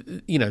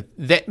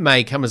that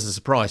may come as a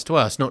surprise to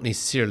us, not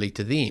necessarily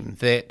to them,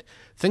 that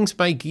things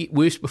may get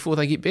worse before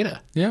they get better.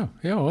 Yeah,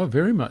 well,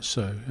 very much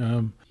so.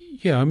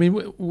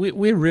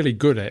 We're really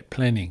good at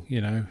planning.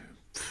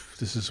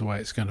 This is the way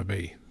it's going to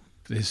be.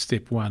 There's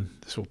step one.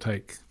 This will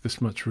take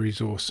this much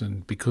resource,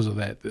 and because of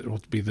that, it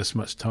ought to be this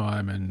much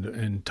time.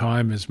 And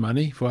time is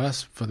money for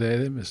us. For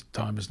them,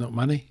 time is not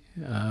money.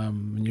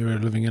 When you're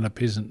living in a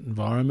peasant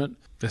environment,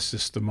 that's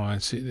just the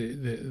mindset,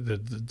 the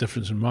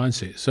difference in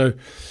mindset.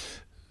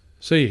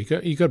 So you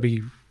got to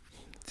be.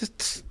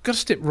 Just got to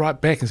step right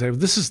back and say, well,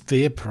 this is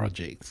their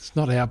project. It's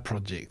not our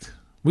project.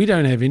 We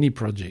don't have any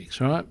projects,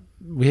 right?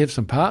 We have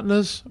some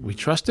partners. We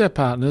trust our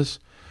partners.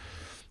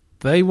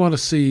 They want to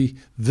see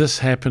this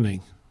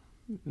happening.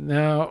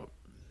 Now,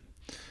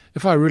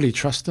 if I really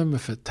trust them,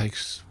 if it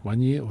takes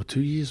 1 year or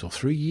 2 years or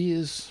 3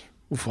 years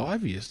or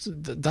 5 years,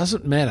 it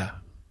doesn't matter.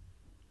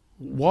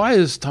 Why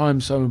is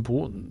time so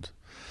important?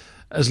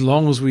 As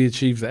long as we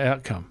achieve the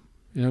outcome.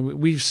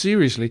 We've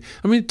seriously...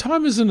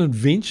 time is an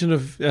invention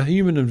of a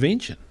human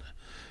invention,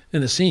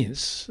 in a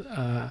sense.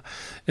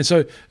 And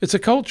so it's a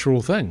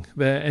cultural thing.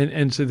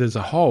 And so there's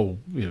a whole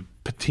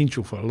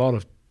potential for a lot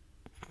of,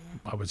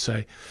 I would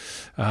say,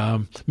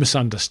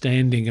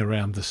 misunderstanding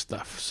around this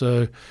stuff.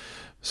 So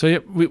yeah,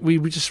 we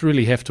just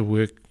really have to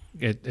work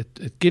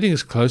at getting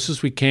as close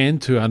as we can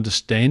to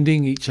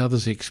understanding each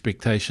other's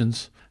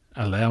expectations,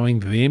 allowing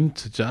them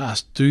to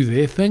just do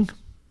their thing,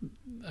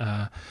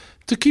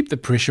 to keep the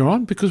pressure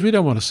on, because we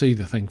don't want to see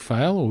the thing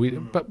fail.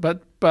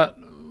 But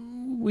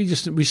we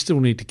still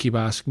need to keep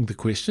asking the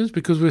questions,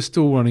 because we're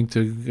still wanting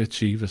to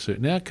achieve a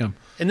certain outcome.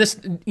 And this,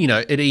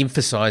 it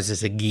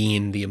emphasises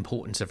again the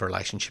importance of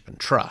relationship and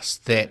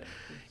trust, that,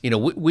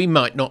 we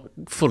might not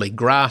fully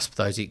grasp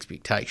those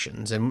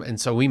expectations,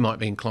 and so we might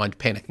be inclined to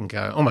panic and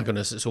go, oh my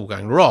goodness, it's all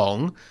going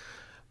wrong.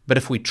 But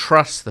if we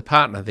trust the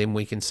partner, then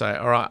we can say,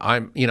 all right,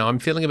 I'm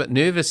feeling a bit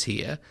nervous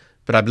here,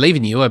 but I believe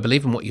in you. I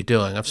believe in what you're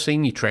doing. I've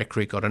seen your track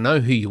record. I know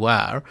who you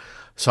are.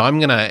 So I'm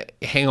going to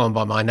hang on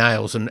by my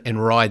nails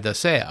and ride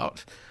this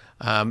out.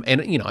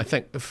 I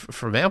think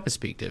from our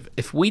perspective,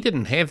 if we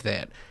didn't have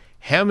that,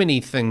 how many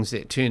things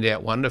that turned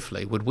out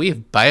wonderfully would we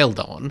have bailed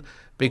on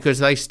because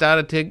they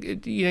started to,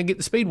 get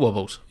the speed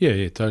wobbles?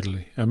 Yeah,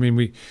 totally.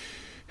 We...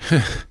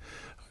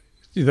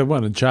 The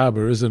one in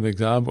Chaba is an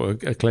example,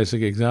 a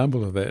classic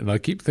example of that. And I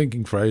keep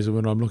thinking, Fraser,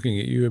 when I'm looking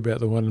at you, about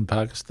the one in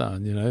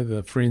Pakistan,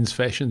 the Friends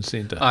Fashion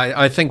Centre.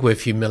 I think we've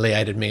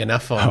humiliated me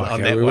enough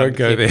on that we one. Won't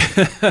go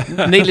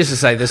there. Needless to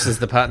say, this is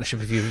the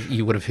partnership, if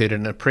you would have heard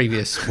in a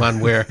previous one,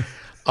 where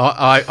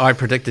I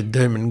predicted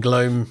doom and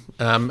gloom,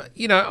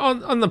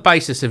 on the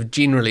basis of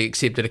generally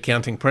accepted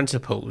accounting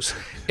principles.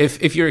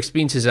 If your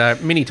expenses are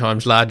many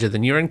times larger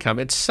than your income,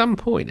 at some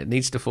point it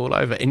needs to fall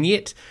over. And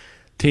yet...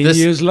 10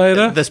 years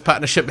later, this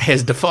partnership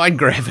has defied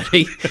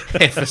gravity,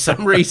 and for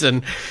some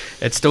reason,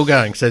 it's still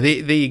going. So there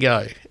you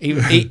go.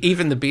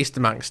 Even the best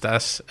amongst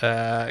us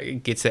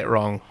gets that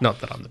wrong.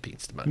 Not that I'm the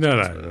best amongst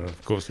us. No,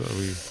 of course not.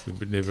 We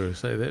would never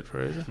say that,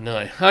 Fraser.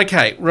 No.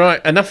 Okay, right.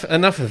 Enough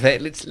of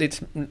that.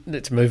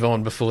 Let's move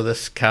on before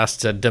this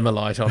casts a dimmer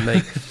light on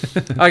me.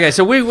 Okay,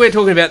 so we're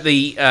talking about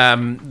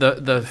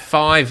the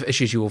 5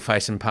 issues you will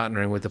face in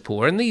partnering with the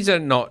poor, and these are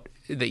not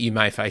that you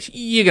may face.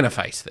 You're going to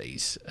face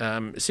these.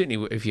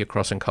 Certainly if you're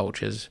crossing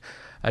cultures.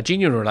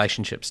 Genuine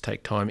relationships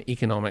take time.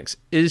 Economics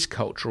is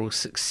cultural.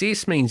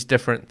 Success means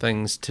different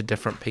things to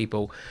different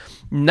people.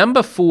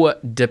 Number 4,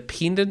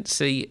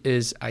 dependency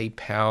is a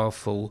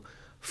powerful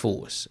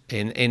force.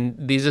 And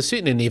there's a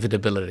certain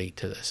inevitability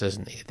to this,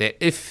 isn't there?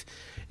 That if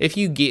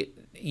you get,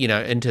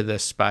 into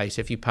this space,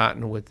 if you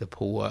partner with the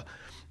poor,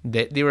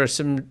 that there are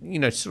some,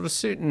 sort of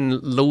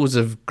certain laws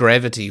of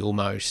gravity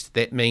almost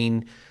that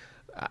mean...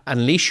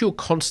 unless you're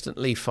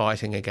constantly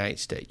fighting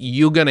against it,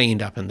 you're going to end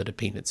up in the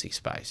dependency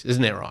space.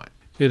 Isn't that right?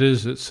 It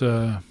is. It's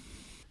a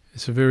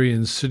very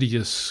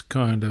insidious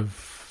kind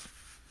of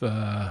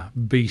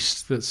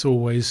beast that's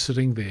always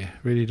sitting there,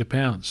 ready to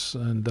pounce,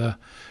 and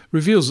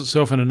reveals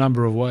itself in a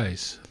number of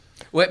ways.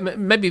 Well,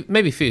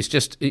 maybe first,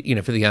 just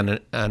for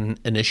the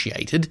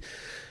uninitiated,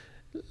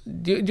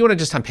 do you want to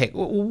just unpack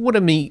what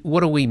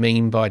do we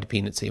mean by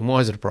dependency, and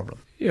why is it a problem?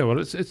 Yeah, well,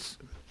 it's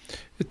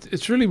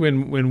really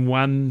when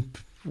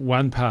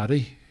one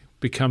party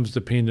becomes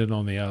dependent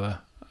on the other,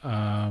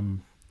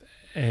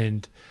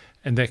 and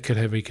that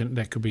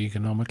could be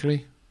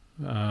economically,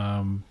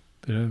 and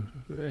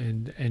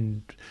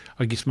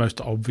I guess most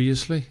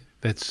obviously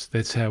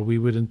that's how we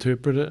would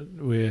interpret it,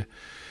 where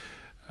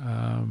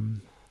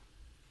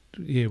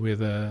where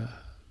the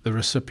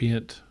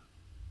recipient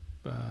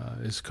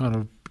is kind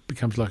of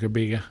becomes like a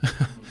beggar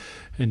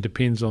and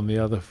depends on the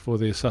other for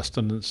their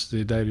sustenance,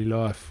 their daily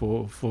life,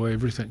 for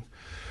everything.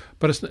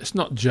 But it's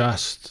not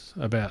just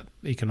about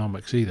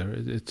economics either.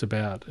 It's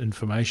about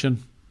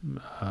information.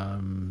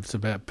 It's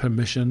about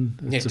permission.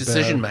 It's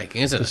decision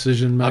making, isn't it?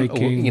 Decision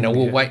making.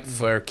 We'll wait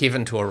for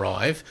Kevin to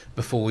arrive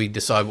before we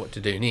decide what to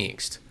do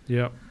next.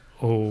 Yeah.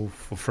 Or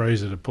for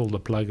Fraser to pull the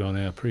plug on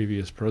our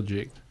previous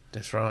project.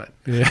 That's right.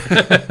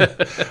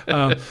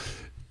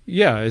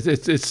 Yeah.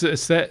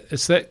 It's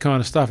that kind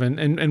of stuff,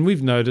 and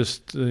we've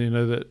noticed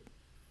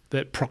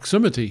that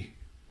proximity.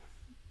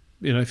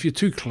 If you're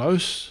too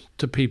close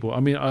to people, I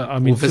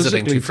mean,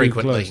 visiting too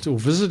frequently, or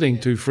visiting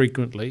too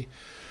frequently,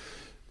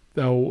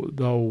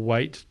 they'll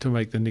wait to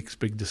make the next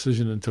big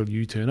decision until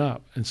you turn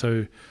up, and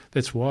so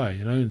that's why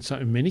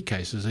in many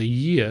cases a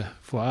year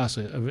for us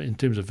in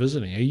terms of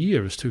visiting, a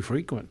year is too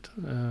frequent.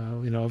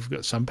 I've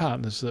got some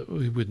partners that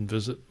we wouldn't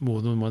visit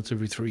more than once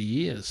every 3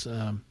 years.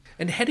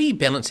 And how do you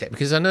balance that?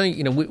 Because I know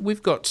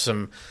we've got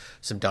some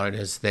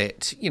donors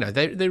that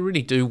they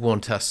really do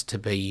want us to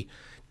be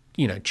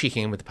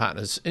checking in with the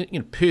partners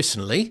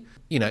personally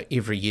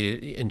every year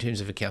in terms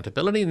of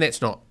accountability, and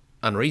that's not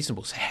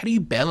unreasonable. So how do you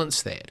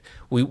balance that?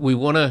 We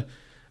want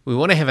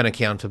to have an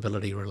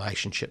accountability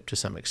relationship to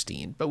some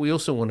extent, but we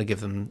also want to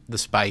give them the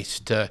space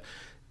to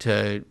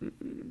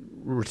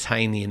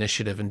retain the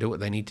initiative and do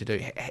what they need to do.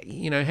 How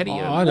do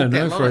you? I don't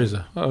know,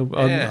 Fraser.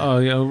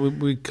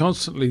 We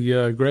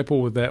constantly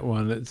grapple with that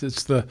one.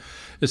 It's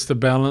the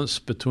balance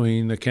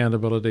between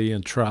accountability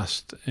and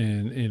trust,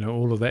 and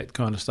all of that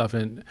kind of stuff,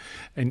 and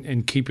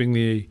keeping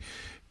the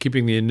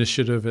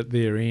initiative at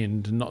their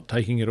end, and not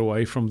taking it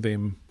away from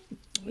them.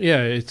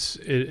 Yeah, it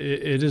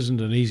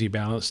isn't an easy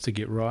balance to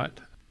get right.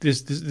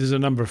 There's a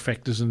number of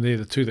factors in there.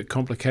 The two that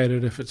complicate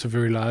it. If it's a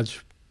very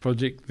large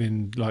project,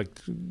 then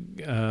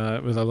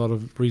with a lot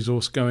of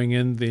resource going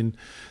in, then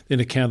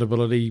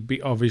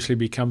accountability obviously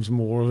becomes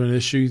more of an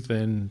issue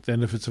than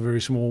if it's a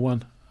very small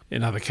one.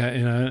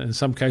 In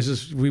some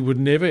cases, we would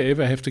never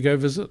ever have to go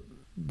visit,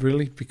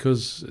 really,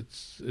 because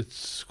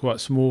it's quite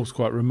small, it's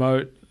quite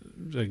remote.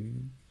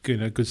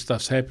 Good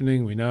stuff's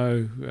happening. We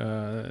know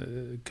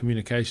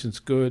communication's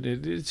good.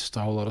 It's just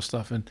a whole lot of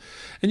stuff, and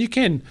you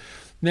can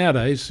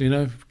nowadays.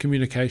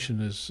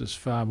 Communication is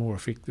far more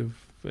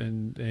effective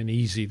and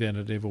easy than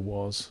it ever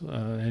was,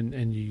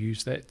 and you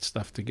use that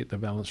stuff to get the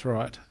balance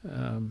right.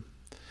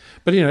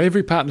 But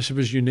every partnership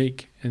is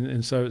unique,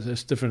 and so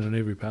it's different in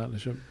every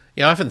partnership.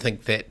 Yeah, I often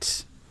think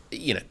that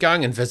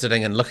going and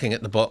visiting and looking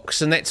at the books,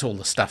 and that's all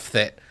the stuff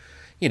that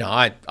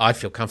I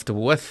feel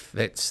comfortable with.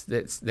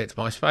 That's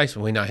my space,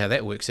 and we know how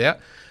that works out.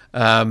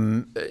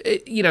 To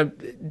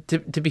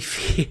be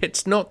fair,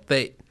 it's not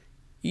that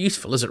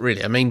useful, is it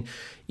really? I mean,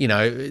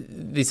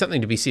 there's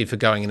something to be said for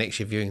going and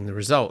actually viewing the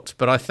results.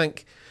 But I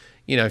think,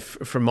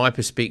 from my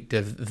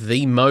perspective,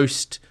 the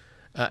most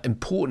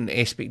important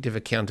aspect of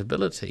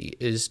accountability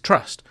is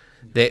trust.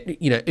 That,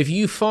 if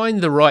you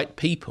find the right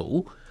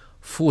people,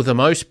 for the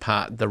most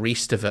part, the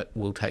rest of it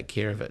will take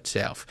care of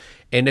itself.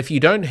 And if you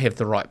don't have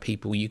the right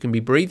people, you can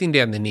be breathing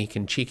down the neck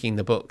and checking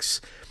the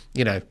books,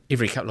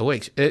 every couple of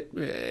weeks. It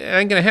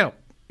ain't going to help.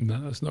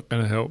 No, it's not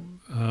going to help.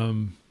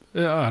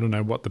 I don't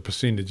know what the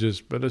percentage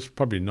is, but it's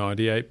probably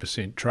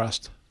 98%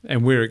 trust.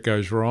 And where it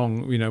goes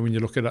wrong, when you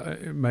look at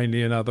it,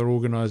 mainly in other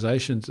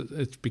organisations,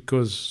 it's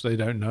because they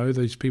don't know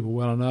these people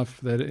well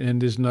enough,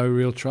 and there's no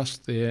real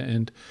trust there,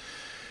 and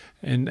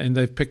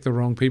they've picked the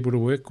wrong people to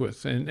work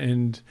with.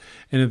 And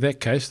in that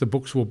case, the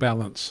books will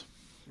balance,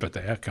 but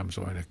the outcomes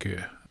won't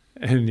occur.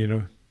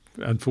 And,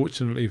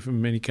 unfortunately, for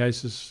many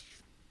cases,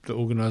 the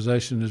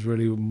organisation is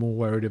really more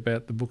worried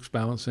about the books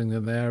balancing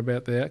than they are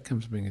about the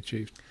outcomes being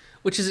achieved.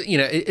 Which is,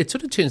 it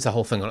sort of turns the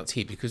whole thing on its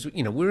head, because,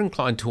 we're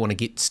inclined to want to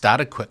get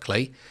started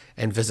quickly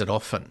and visit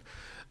often.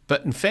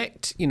 But in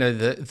fact,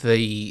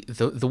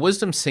 the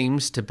wisdom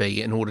seems to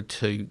be, in order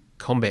to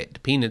combat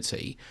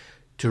dependency,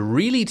 to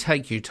really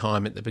take your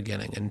time at the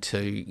beginning and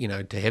to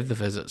have the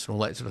visits and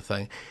all that sort of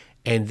thing,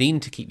 and then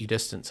to keep your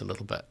distance a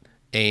little bit.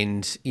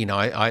 And,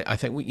 I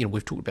think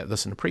we've talked about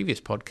this in a previous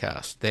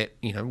podcast, that,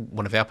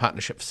 one of our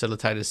partnership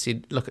facilitators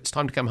said, look, it's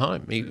time to come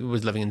home. He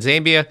was living in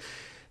Zambia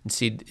and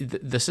said,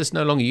 this is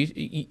no longer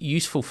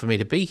useful for me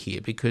to be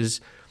here, because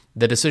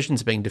the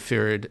decision's being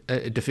deferred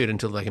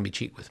until they can be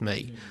checked with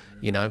me.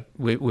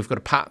 We've got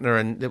a partner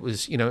and that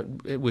was,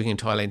 working in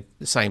Thailand,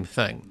 the same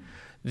thing.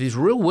 There's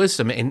real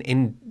wisdom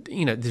and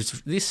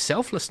there's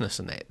selflessness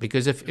in that,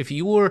 because if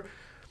your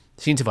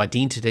sense of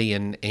identity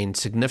and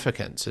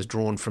significance is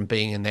drawn from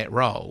being in that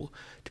role,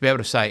 to be able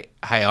to say,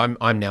 hey,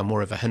 I'm now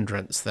more of a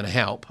hindrance than a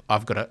help,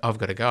 I've got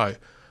to go.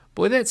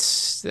 Boy,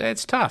 that's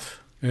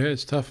tough. Yeah,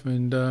 it's tough,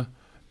 and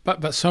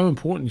but so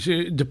important.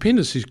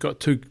 Dependency's got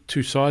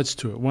two sides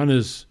to it. One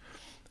is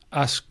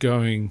us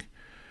going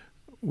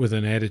with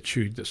an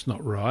attitude that's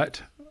not right,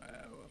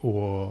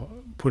 or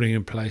putting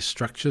in place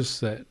structures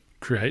that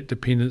create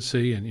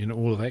dependency and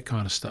all of that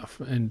kind of stuff.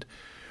 And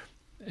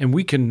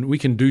we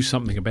can do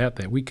something about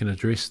that. We can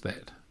address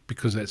that,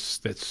 because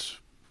that's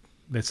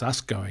that's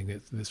us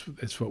going.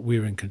 That's what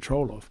we're in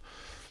control of.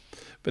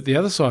 But the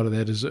other side of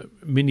that is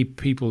that many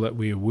people that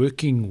we are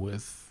working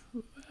with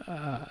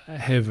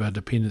have a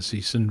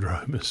dependency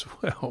syndrome as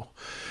well,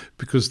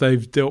 because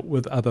they've dealt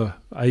with other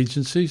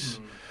agencies.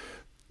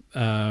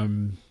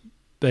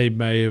 They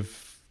may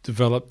have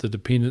developed a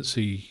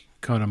dependency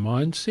kind of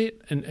mindset,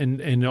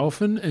 and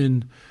often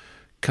in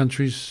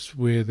countries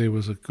where there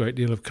was a great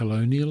deal of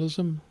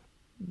colonialism,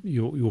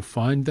 you'll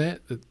find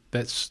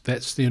that's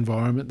the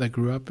environment they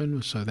grew up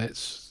in. So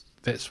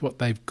that's what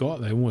they've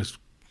got. They almost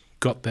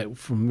got that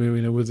from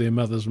with their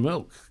mother's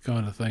milk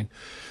kind of thing.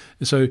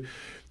 And so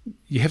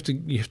you have to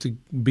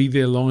be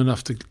there long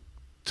enough to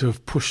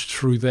have pushed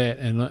through that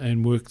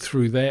and work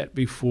through that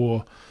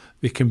before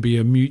there can be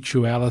a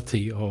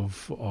mutuality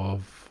of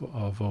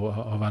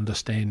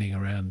understanding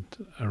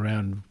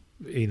around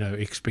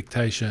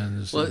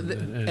expectations. Well,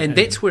 and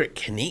that's where it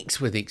connects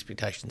with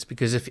expectations,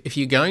 because if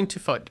you're going to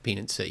fight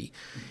dependency,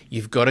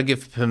 you've got to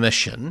give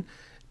permission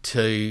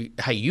to,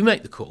 hey, you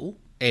make the call,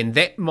 and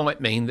that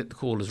might mean that the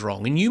call is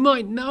wrong, and you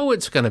might know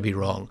it's going to be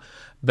wrong.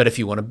 But if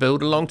you want to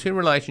build a long-term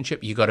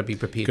relationship, you've got to be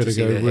prepared to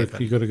see that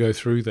happen. You've got to go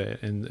through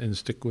that and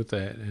stick with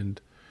that, and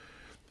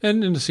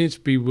in a sense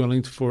be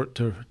willing for it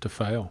to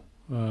fail,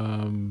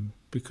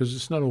 because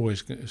it's not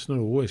always going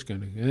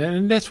to.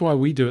 And that's why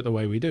we do it the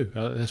way we do.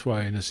 That's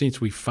why, in a sense,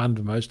 we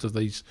fund most of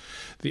the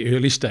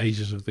early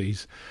stages of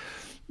these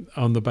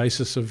on the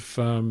basis of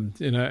our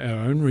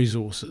own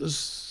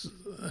resources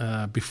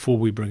before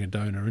we bring a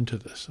donor into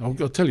this. I'll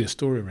tell you a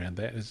story around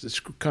that. It's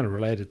kind of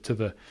related to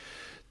the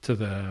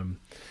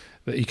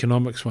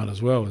economics one as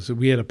well. Is that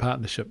we had a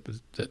partnership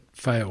that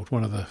failed,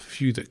 one of the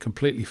few that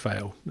completely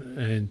failed,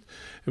 and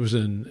it was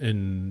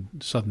in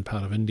southern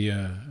part of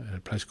India, at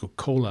a place called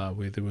Kolar,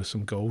 where there were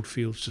some gold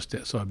fields just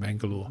outside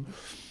Bangalore.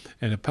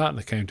 And a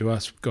partner came to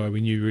us, a guy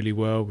we knew really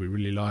well, we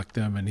really liked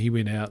him, and he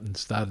went out and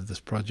started this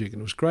project,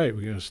 and it was great.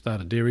 We were going to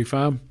start a dairy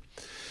farm,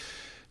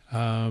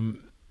 and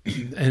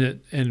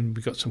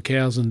we got some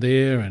cows in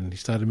there, and he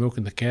started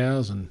milking the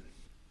cows, and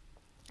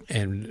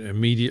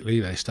immediately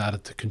they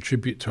started to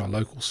contribute to our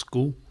local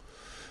school.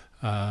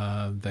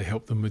 They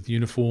helped them with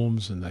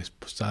uniforms, and they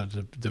started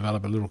to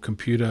develop a little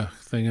computer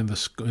thing in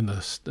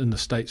the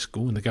state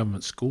school, in the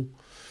government school.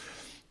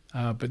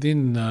 But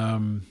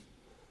then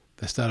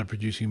they started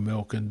producing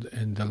milk,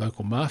 and the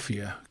local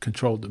mafia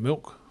controlled the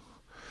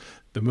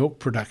milk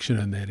production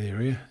in that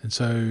area, and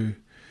so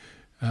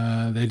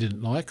they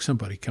didn't like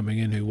somebody coming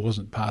in who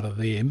wasn't part of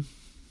them,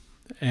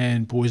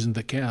 and poisoned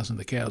the cows, and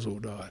the cows all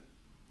died.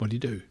 What do you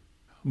do?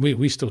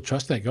 We still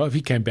trust that guy. If he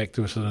came back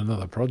to us at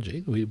another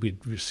project, we'd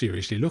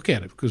seriously look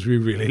at it because we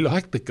really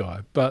liked the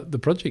guy. But the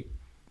project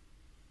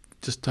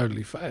just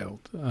totally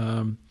failed,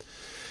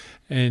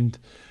 and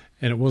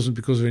it wasn't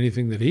because of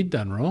anything that he'd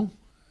done wrong.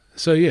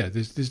 So yeah,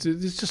 there's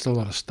just a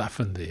lot of stuff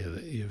in there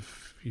that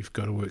you've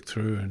got to work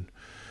through,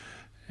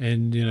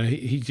 and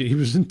he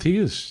was in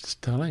tears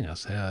just telling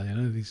us how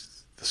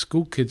the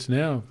school kids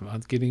now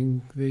aren't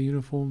getting their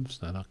uniforms.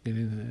 They're not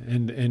getting,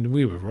 and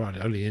we were right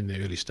only in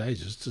the early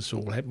stages. This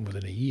all happened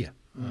within a year.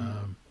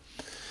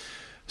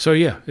 So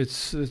yeah,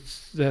 it's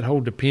that whole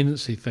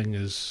dependency thing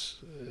is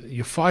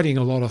you're fighting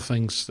a lot of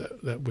things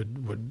that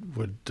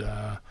would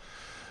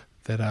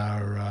that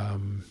are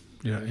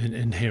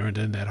inherent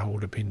in that whole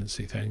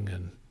dependency thing.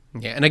 And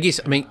yeah, and I guess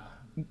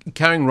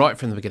Carrying right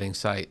from the beginning,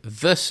 say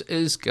this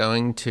is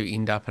going to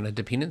end up in a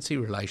dependency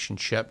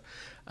relationship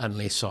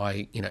unless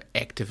I,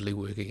 actively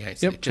work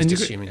against it. Just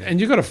assuming that. And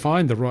you've got to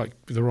find the right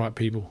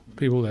people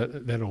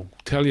that'll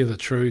tell you the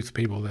truth,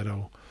 people that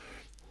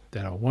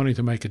are wanting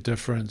to make a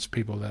difference,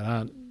 people that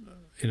aren't,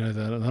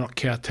 they're not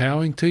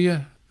kowtowing to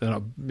you, they're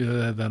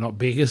not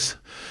beggars,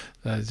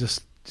 they're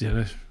just,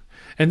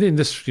 and then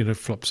this,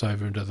 flops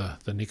over into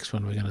the next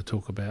one we're going to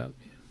talk about.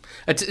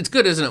 It's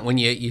good, isn't it, when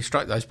you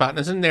strike those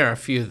partners, and there are a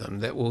few of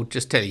them that will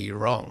just tell you you're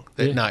wrong.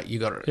 No, you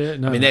got it. Yeah,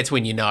 no, that's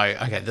when you know,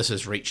 okay, this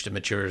has reached a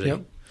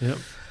maturity. Yep.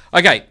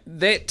 Okay,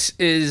 that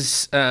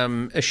is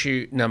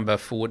issue number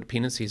 4.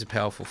 Dependency is a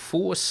powerful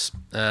force.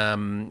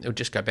 We'll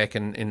just go back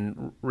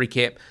and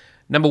recap.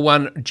 Number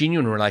 1,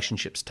 genuine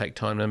relationships take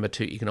time. Number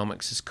 2,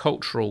 economics is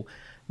cultural.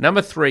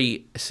 Number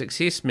 3,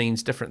 success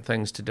means different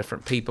things to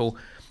different people.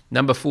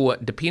 Number 4,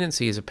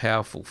 dependency is a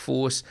powerful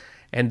force.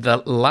 And the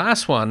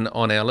last one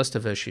on our list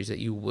of issues that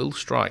you will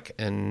strike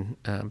in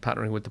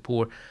partnering with the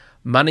poor,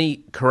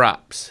 money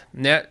corrupts.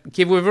 Now,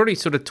 Kev, we've already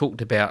sort of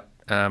talked about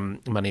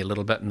money a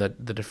little bit and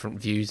the different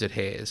views it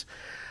has.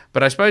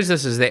 But I suppose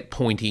this is that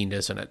point end,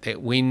 isn't it?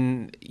 That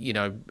when,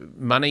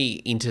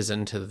 money enters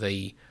into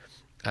the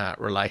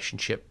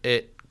relationship,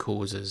 it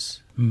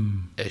causes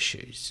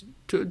issues.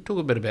 Talk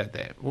a bit about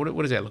that. What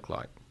does that look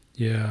like?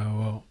 Yeah,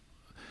 well,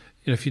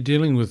 if you're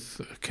dealing with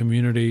a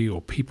community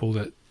or people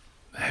that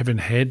haven't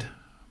had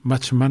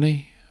much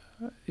money,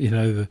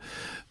 the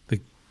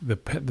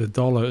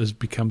dollar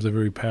becomes a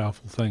very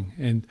powerful thing,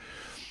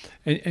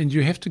 and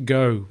you have to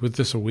go with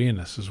this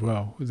awareness as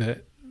well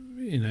that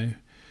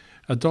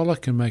a dollar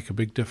can make a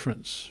big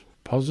difference,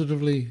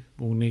 positively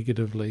or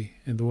negatively,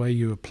 and the way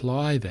you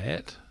apply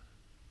that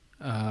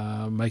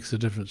makes a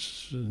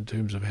difference in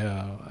terms of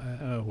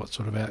how what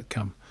sort of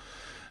outcome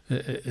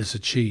is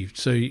achieved.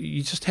 So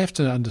you just have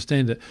to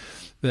understand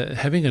that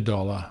having a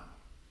dollar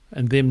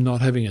and them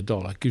not having a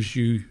dollar gives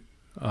you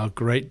a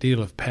great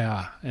deal of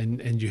power,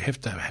 and you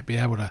have to be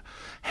able to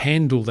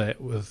handle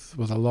that with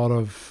a lot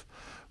of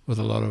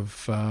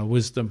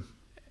wisdom,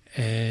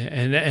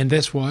 and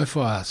that's why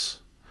for us,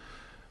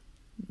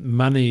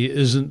 money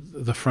isn't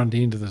at the front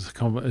end of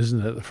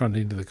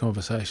the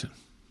conversation.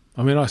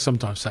 I mean, I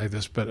sometimes say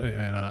this, but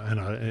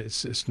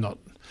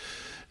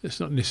it's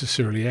not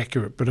necessarily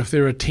accurate. But if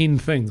there are 10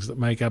 things that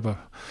make up a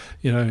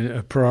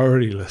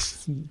priority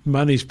list,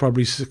 money's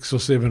probably 6 or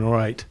 7 or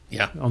 8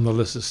 on the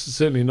list. It's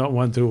certainly not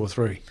 1, 2, or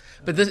 3.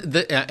 But this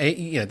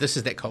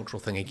is that cultural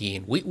thing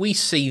again. We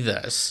see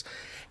this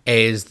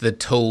as the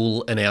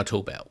tool in our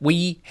tool belt.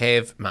 We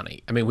have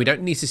money. I mean, we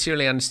don't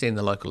necessarily understand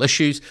the local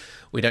issues.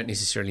 We don't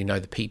necessarily know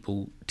the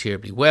people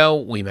terribly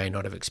well. We may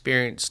not have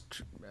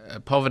experienced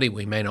poverty.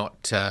 We may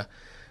not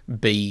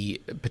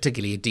be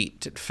particularly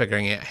adept at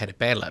figuring out how to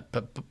battle it.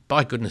 But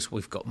by goodness,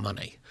 we've got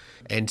money.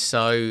 And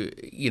so,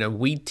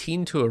 we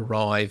tend to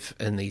arrive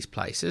in these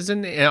places,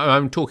 and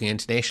I'm talking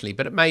internationally,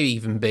 but it may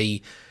even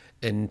be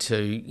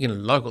into,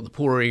 the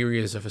poorer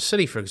areas of a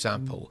city, for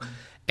example.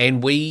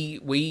 And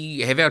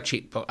we have our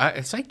checkbook.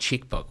 I say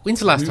checkbook. When's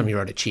the last time you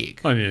wrote a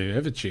check? Oh, yeah, you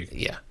have a check.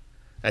 Yeah,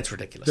 that's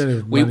ridiculous. Don't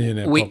have money in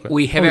our pocket.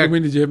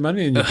 When did you have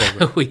money in your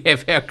pocket? We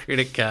have our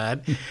credit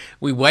card.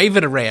 We wave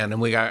it around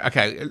and we go,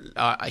 okay,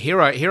 here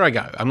I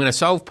go. I'm going to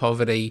solve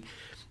poverty,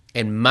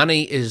 and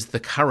money is the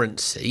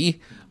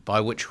currency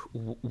by which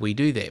we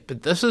do that.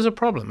 But this is a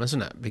problem,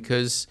 isn't it?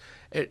 Because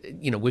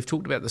we've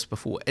talked about this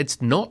before. It's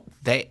not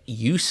that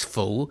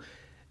useful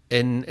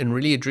in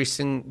really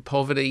addressing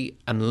poverty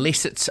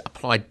unless it's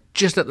applied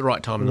just at the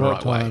right time in the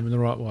right way. In the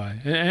right way.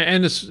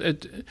 And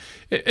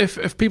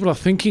if people are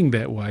thinking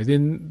that way,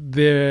 then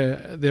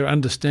their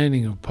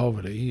understanding of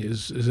poverty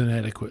is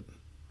inadequate.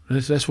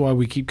 And that's why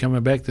we keep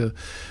coming back to,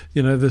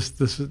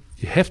 this.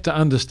 You have to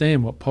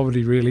understand what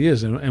poverty really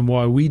is and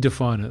why we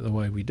define it the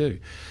way we do.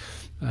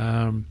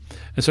 And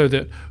so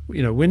that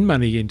when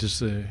money enters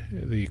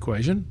the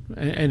equation,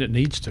 and it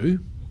needs to,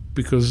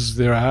 because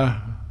there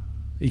are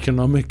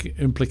economic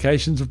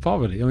implications of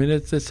poverty. I mean,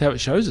 that's how it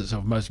shows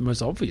itself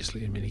most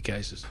obviously in many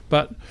cases.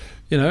 But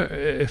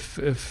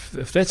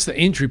if that's the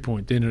entry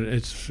point, then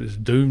it's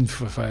doomed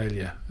for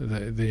failure.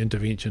 The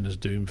intervention is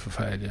doomed for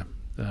failure,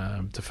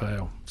 to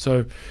fail.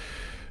 So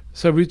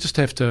we just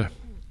have to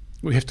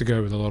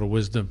go with a lot of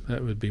wisdom.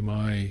 That would be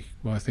my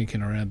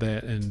thinking around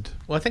that. And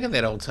I think of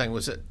that old saying,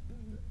 was it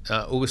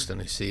Augustine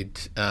who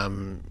said,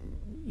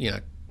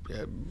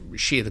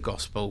 share the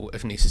gospel,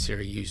 if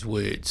necessary, use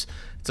words.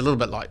 It's a little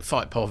bit like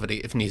fight poverty,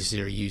 if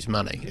necessary, use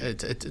money.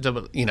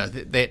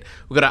 That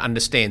we've got to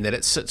understand that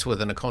it sits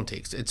within a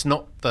context. It's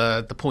not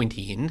the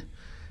pointy end.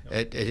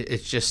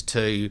 It's just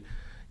to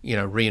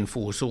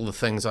reinforce all the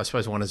things I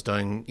suppose one is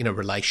doing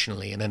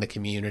relationally and in a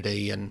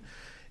community, and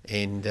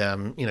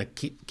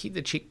keep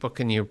the checkbook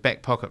in your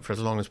back pocket for as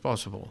long as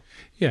possible.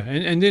 Yeah,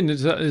 and then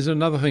there's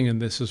another thing in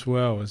this as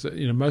well, is that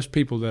most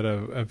people that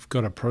have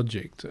got a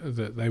project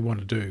that they want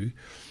to do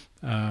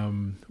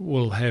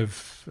will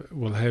have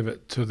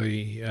it to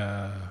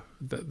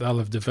they'll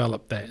have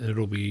developed that, and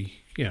it'll be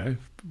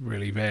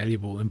really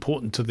valuable,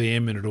 important to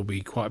them, and it'll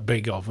be quite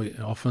big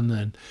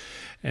often,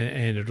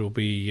 and it'll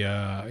be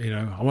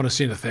I want to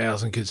send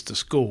 1,000 kids to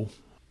school.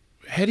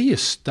 How do you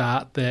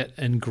start that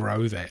and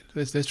grow that?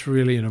 That's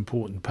really an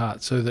important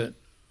part, so that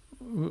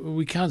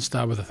we can't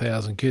start with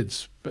 1,000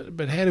 kids,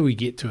 but how do we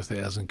get to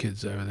 1,000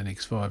 kids over the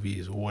next 5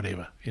 years or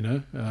whatever?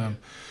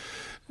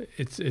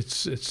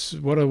 It's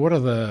what are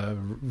the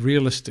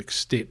realistic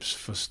steps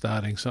for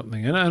starting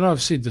something? And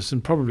I've said this,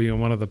 and probably on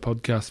one of the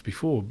podcasts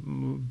before,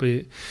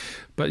 but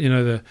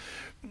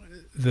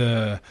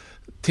the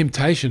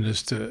temptation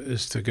is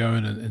to go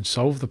in and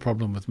solve the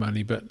problem with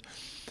money, but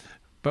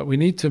we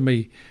need to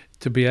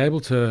be able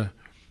to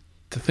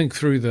think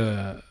through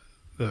the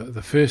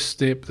first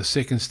step, the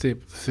second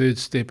step, the third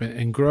step,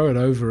 and grow it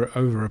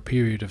over a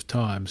period of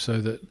time, so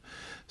that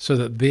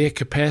their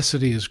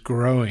capacity is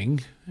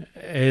growing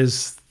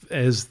as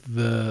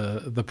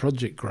the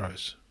project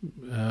grows.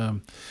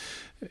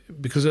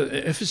 Because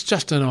if it's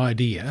just an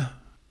idea,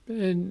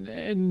 and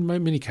in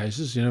many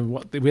cases,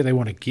 where they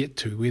want to get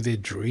to, where their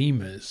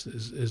dream is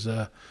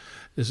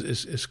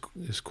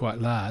quite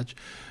large.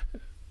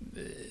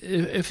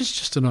 If it's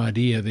just an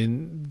idea,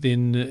 then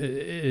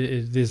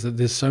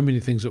there's so many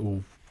things that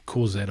will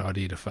cause that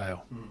idea to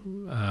fail.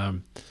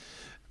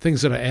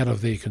 Things that are out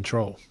of their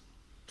control,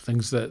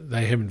 things that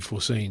they haven't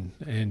foreseen,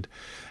 and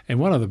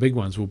one of the big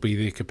ones will be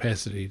their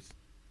capacity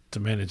to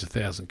manage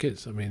 1,000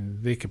 kids. I mean,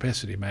 their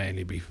capacity may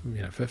only be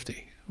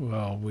 50.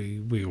 Well,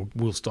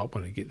 we'll stop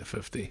when we get to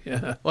 50.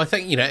 Well, I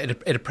think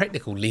at a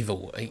practical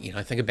level,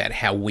 think about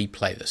how we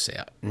play this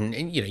out,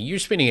 and you're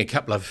spending a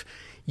couple of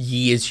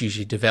years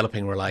usually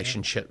developing a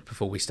relationship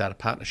before we start a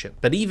partnership.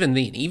 But even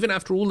then, even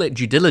after all that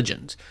due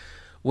diligence,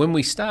 when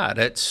we start,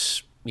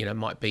 it's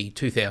might be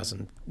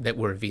 2,000 that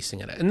we're investing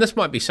in it, and this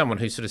might be someone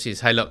who sort of says,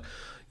 "Hey, look,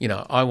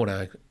 I want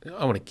to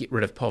get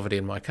rid of poverty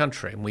in my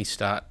country, and we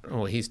start,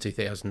 here's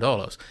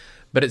 $2,000.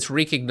 But it's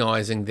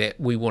recognising that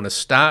we want to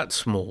start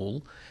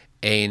small,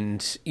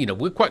 and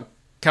we're quite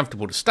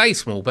comfortable to stay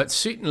small, but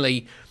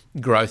certainly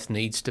growth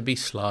needs to be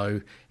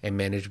slow and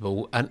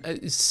manageable,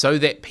 and so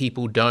that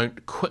people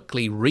don't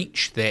quickly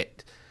reach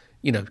that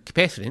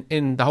capacity,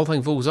 and the whole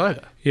thing falls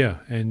over. Yeah,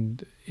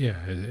 and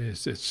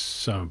it's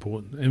so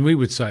important. And we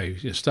would say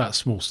start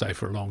small, stay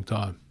for a long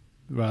time,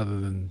 rather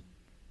than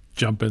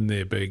jump in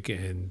there big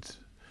and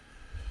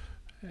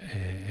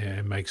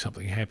make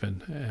something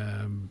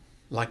happen.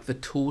 Like the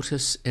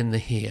tortoise and the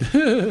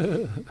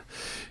hare.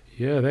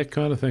 Yeah, that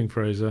kind of thing,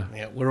 Fraser.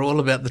 Yeah, we're all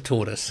about the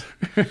tortoise.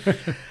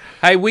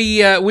 Hey,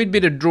 we'd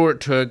better draw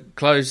it to a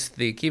close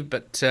there, Kev,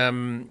 but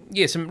some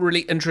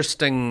really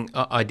interesting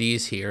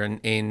ideas here,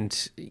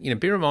 and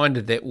be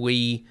reminded that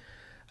we,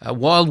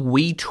 while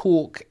we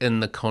talk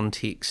in the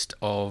context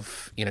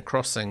of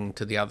crossing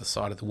to the other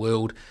side of the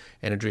world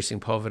and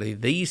addressing poverty,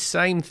 these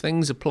same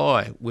things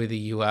apply whether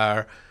you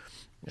are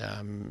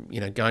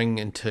going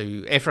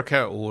into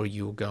Africa, or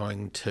you're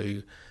going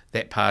to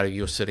that part of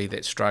your city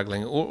that's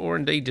struggling, or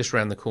indeed just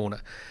around the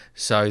corner.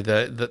 So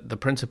the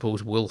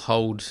principles will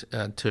hold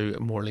to a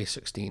more or less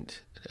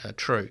extent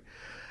true.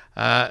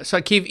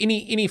 So Kev,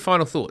 any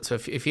final thoughts? So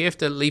if you have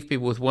to leave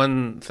people with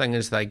one thing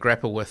as they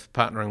grapple with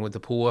partnering with the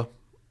poor,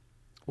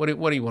 what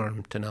do you want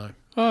them to know?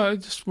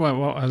 Just a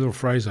little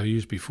phrase I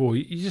used before.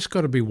 You just got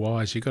to be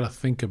wise. You got to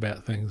think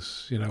about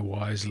things,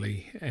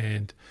 wisely,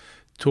 and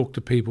talk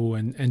to people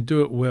and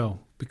do it well.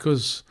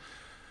 Because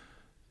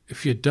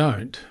if you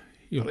don't,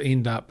 you'll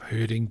end up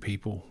hurting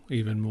people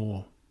even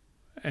more.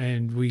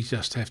 And we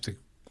just have to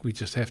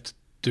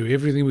do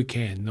everything we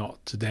can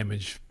not to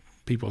damage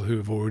people who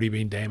have already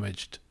been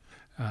damaged.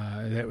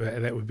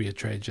 That would be a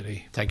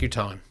tragedy. Take your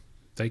time.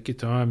 Take your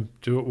time.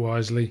 Do it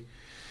wisely.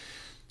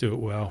 Do it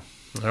well.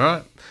 All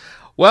right.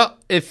 Well,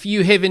 if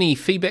you have any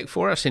feedback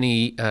for us,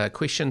 any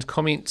questions,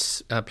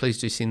 comments, please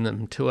do send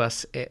them to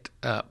us at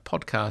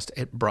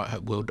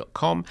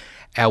podcast@brighthopeworld.com.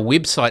 Our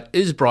website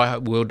is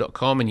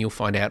brighthopeworld.com, and you'll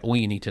find out all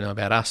you need to know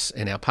about us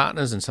and our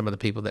partners and some of the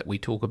people that we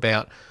talk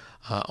about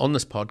on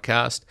this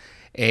podcast.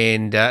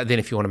 And then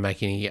if you want to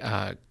make any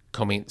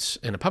comments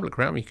in a public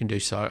realm, you can do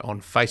so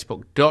on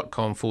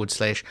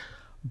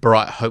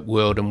facebook.com/Bright Hope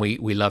World, and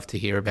we love to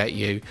hear about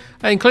you,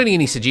 including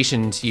any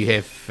suggestions you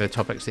have for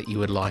topics that you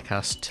would like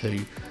us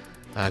to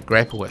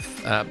grapple with.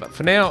 But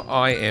for now,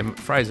 I am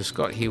Fraser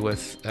Scott here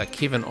with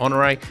Kevin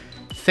Honore.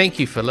 Thank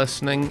you for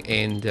listening,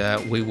 and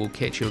we will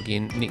catch you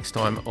again next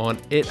time on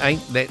It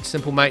Ain't That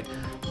Simple, Mate,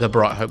 the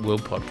Bright Hope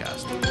World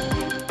podcast.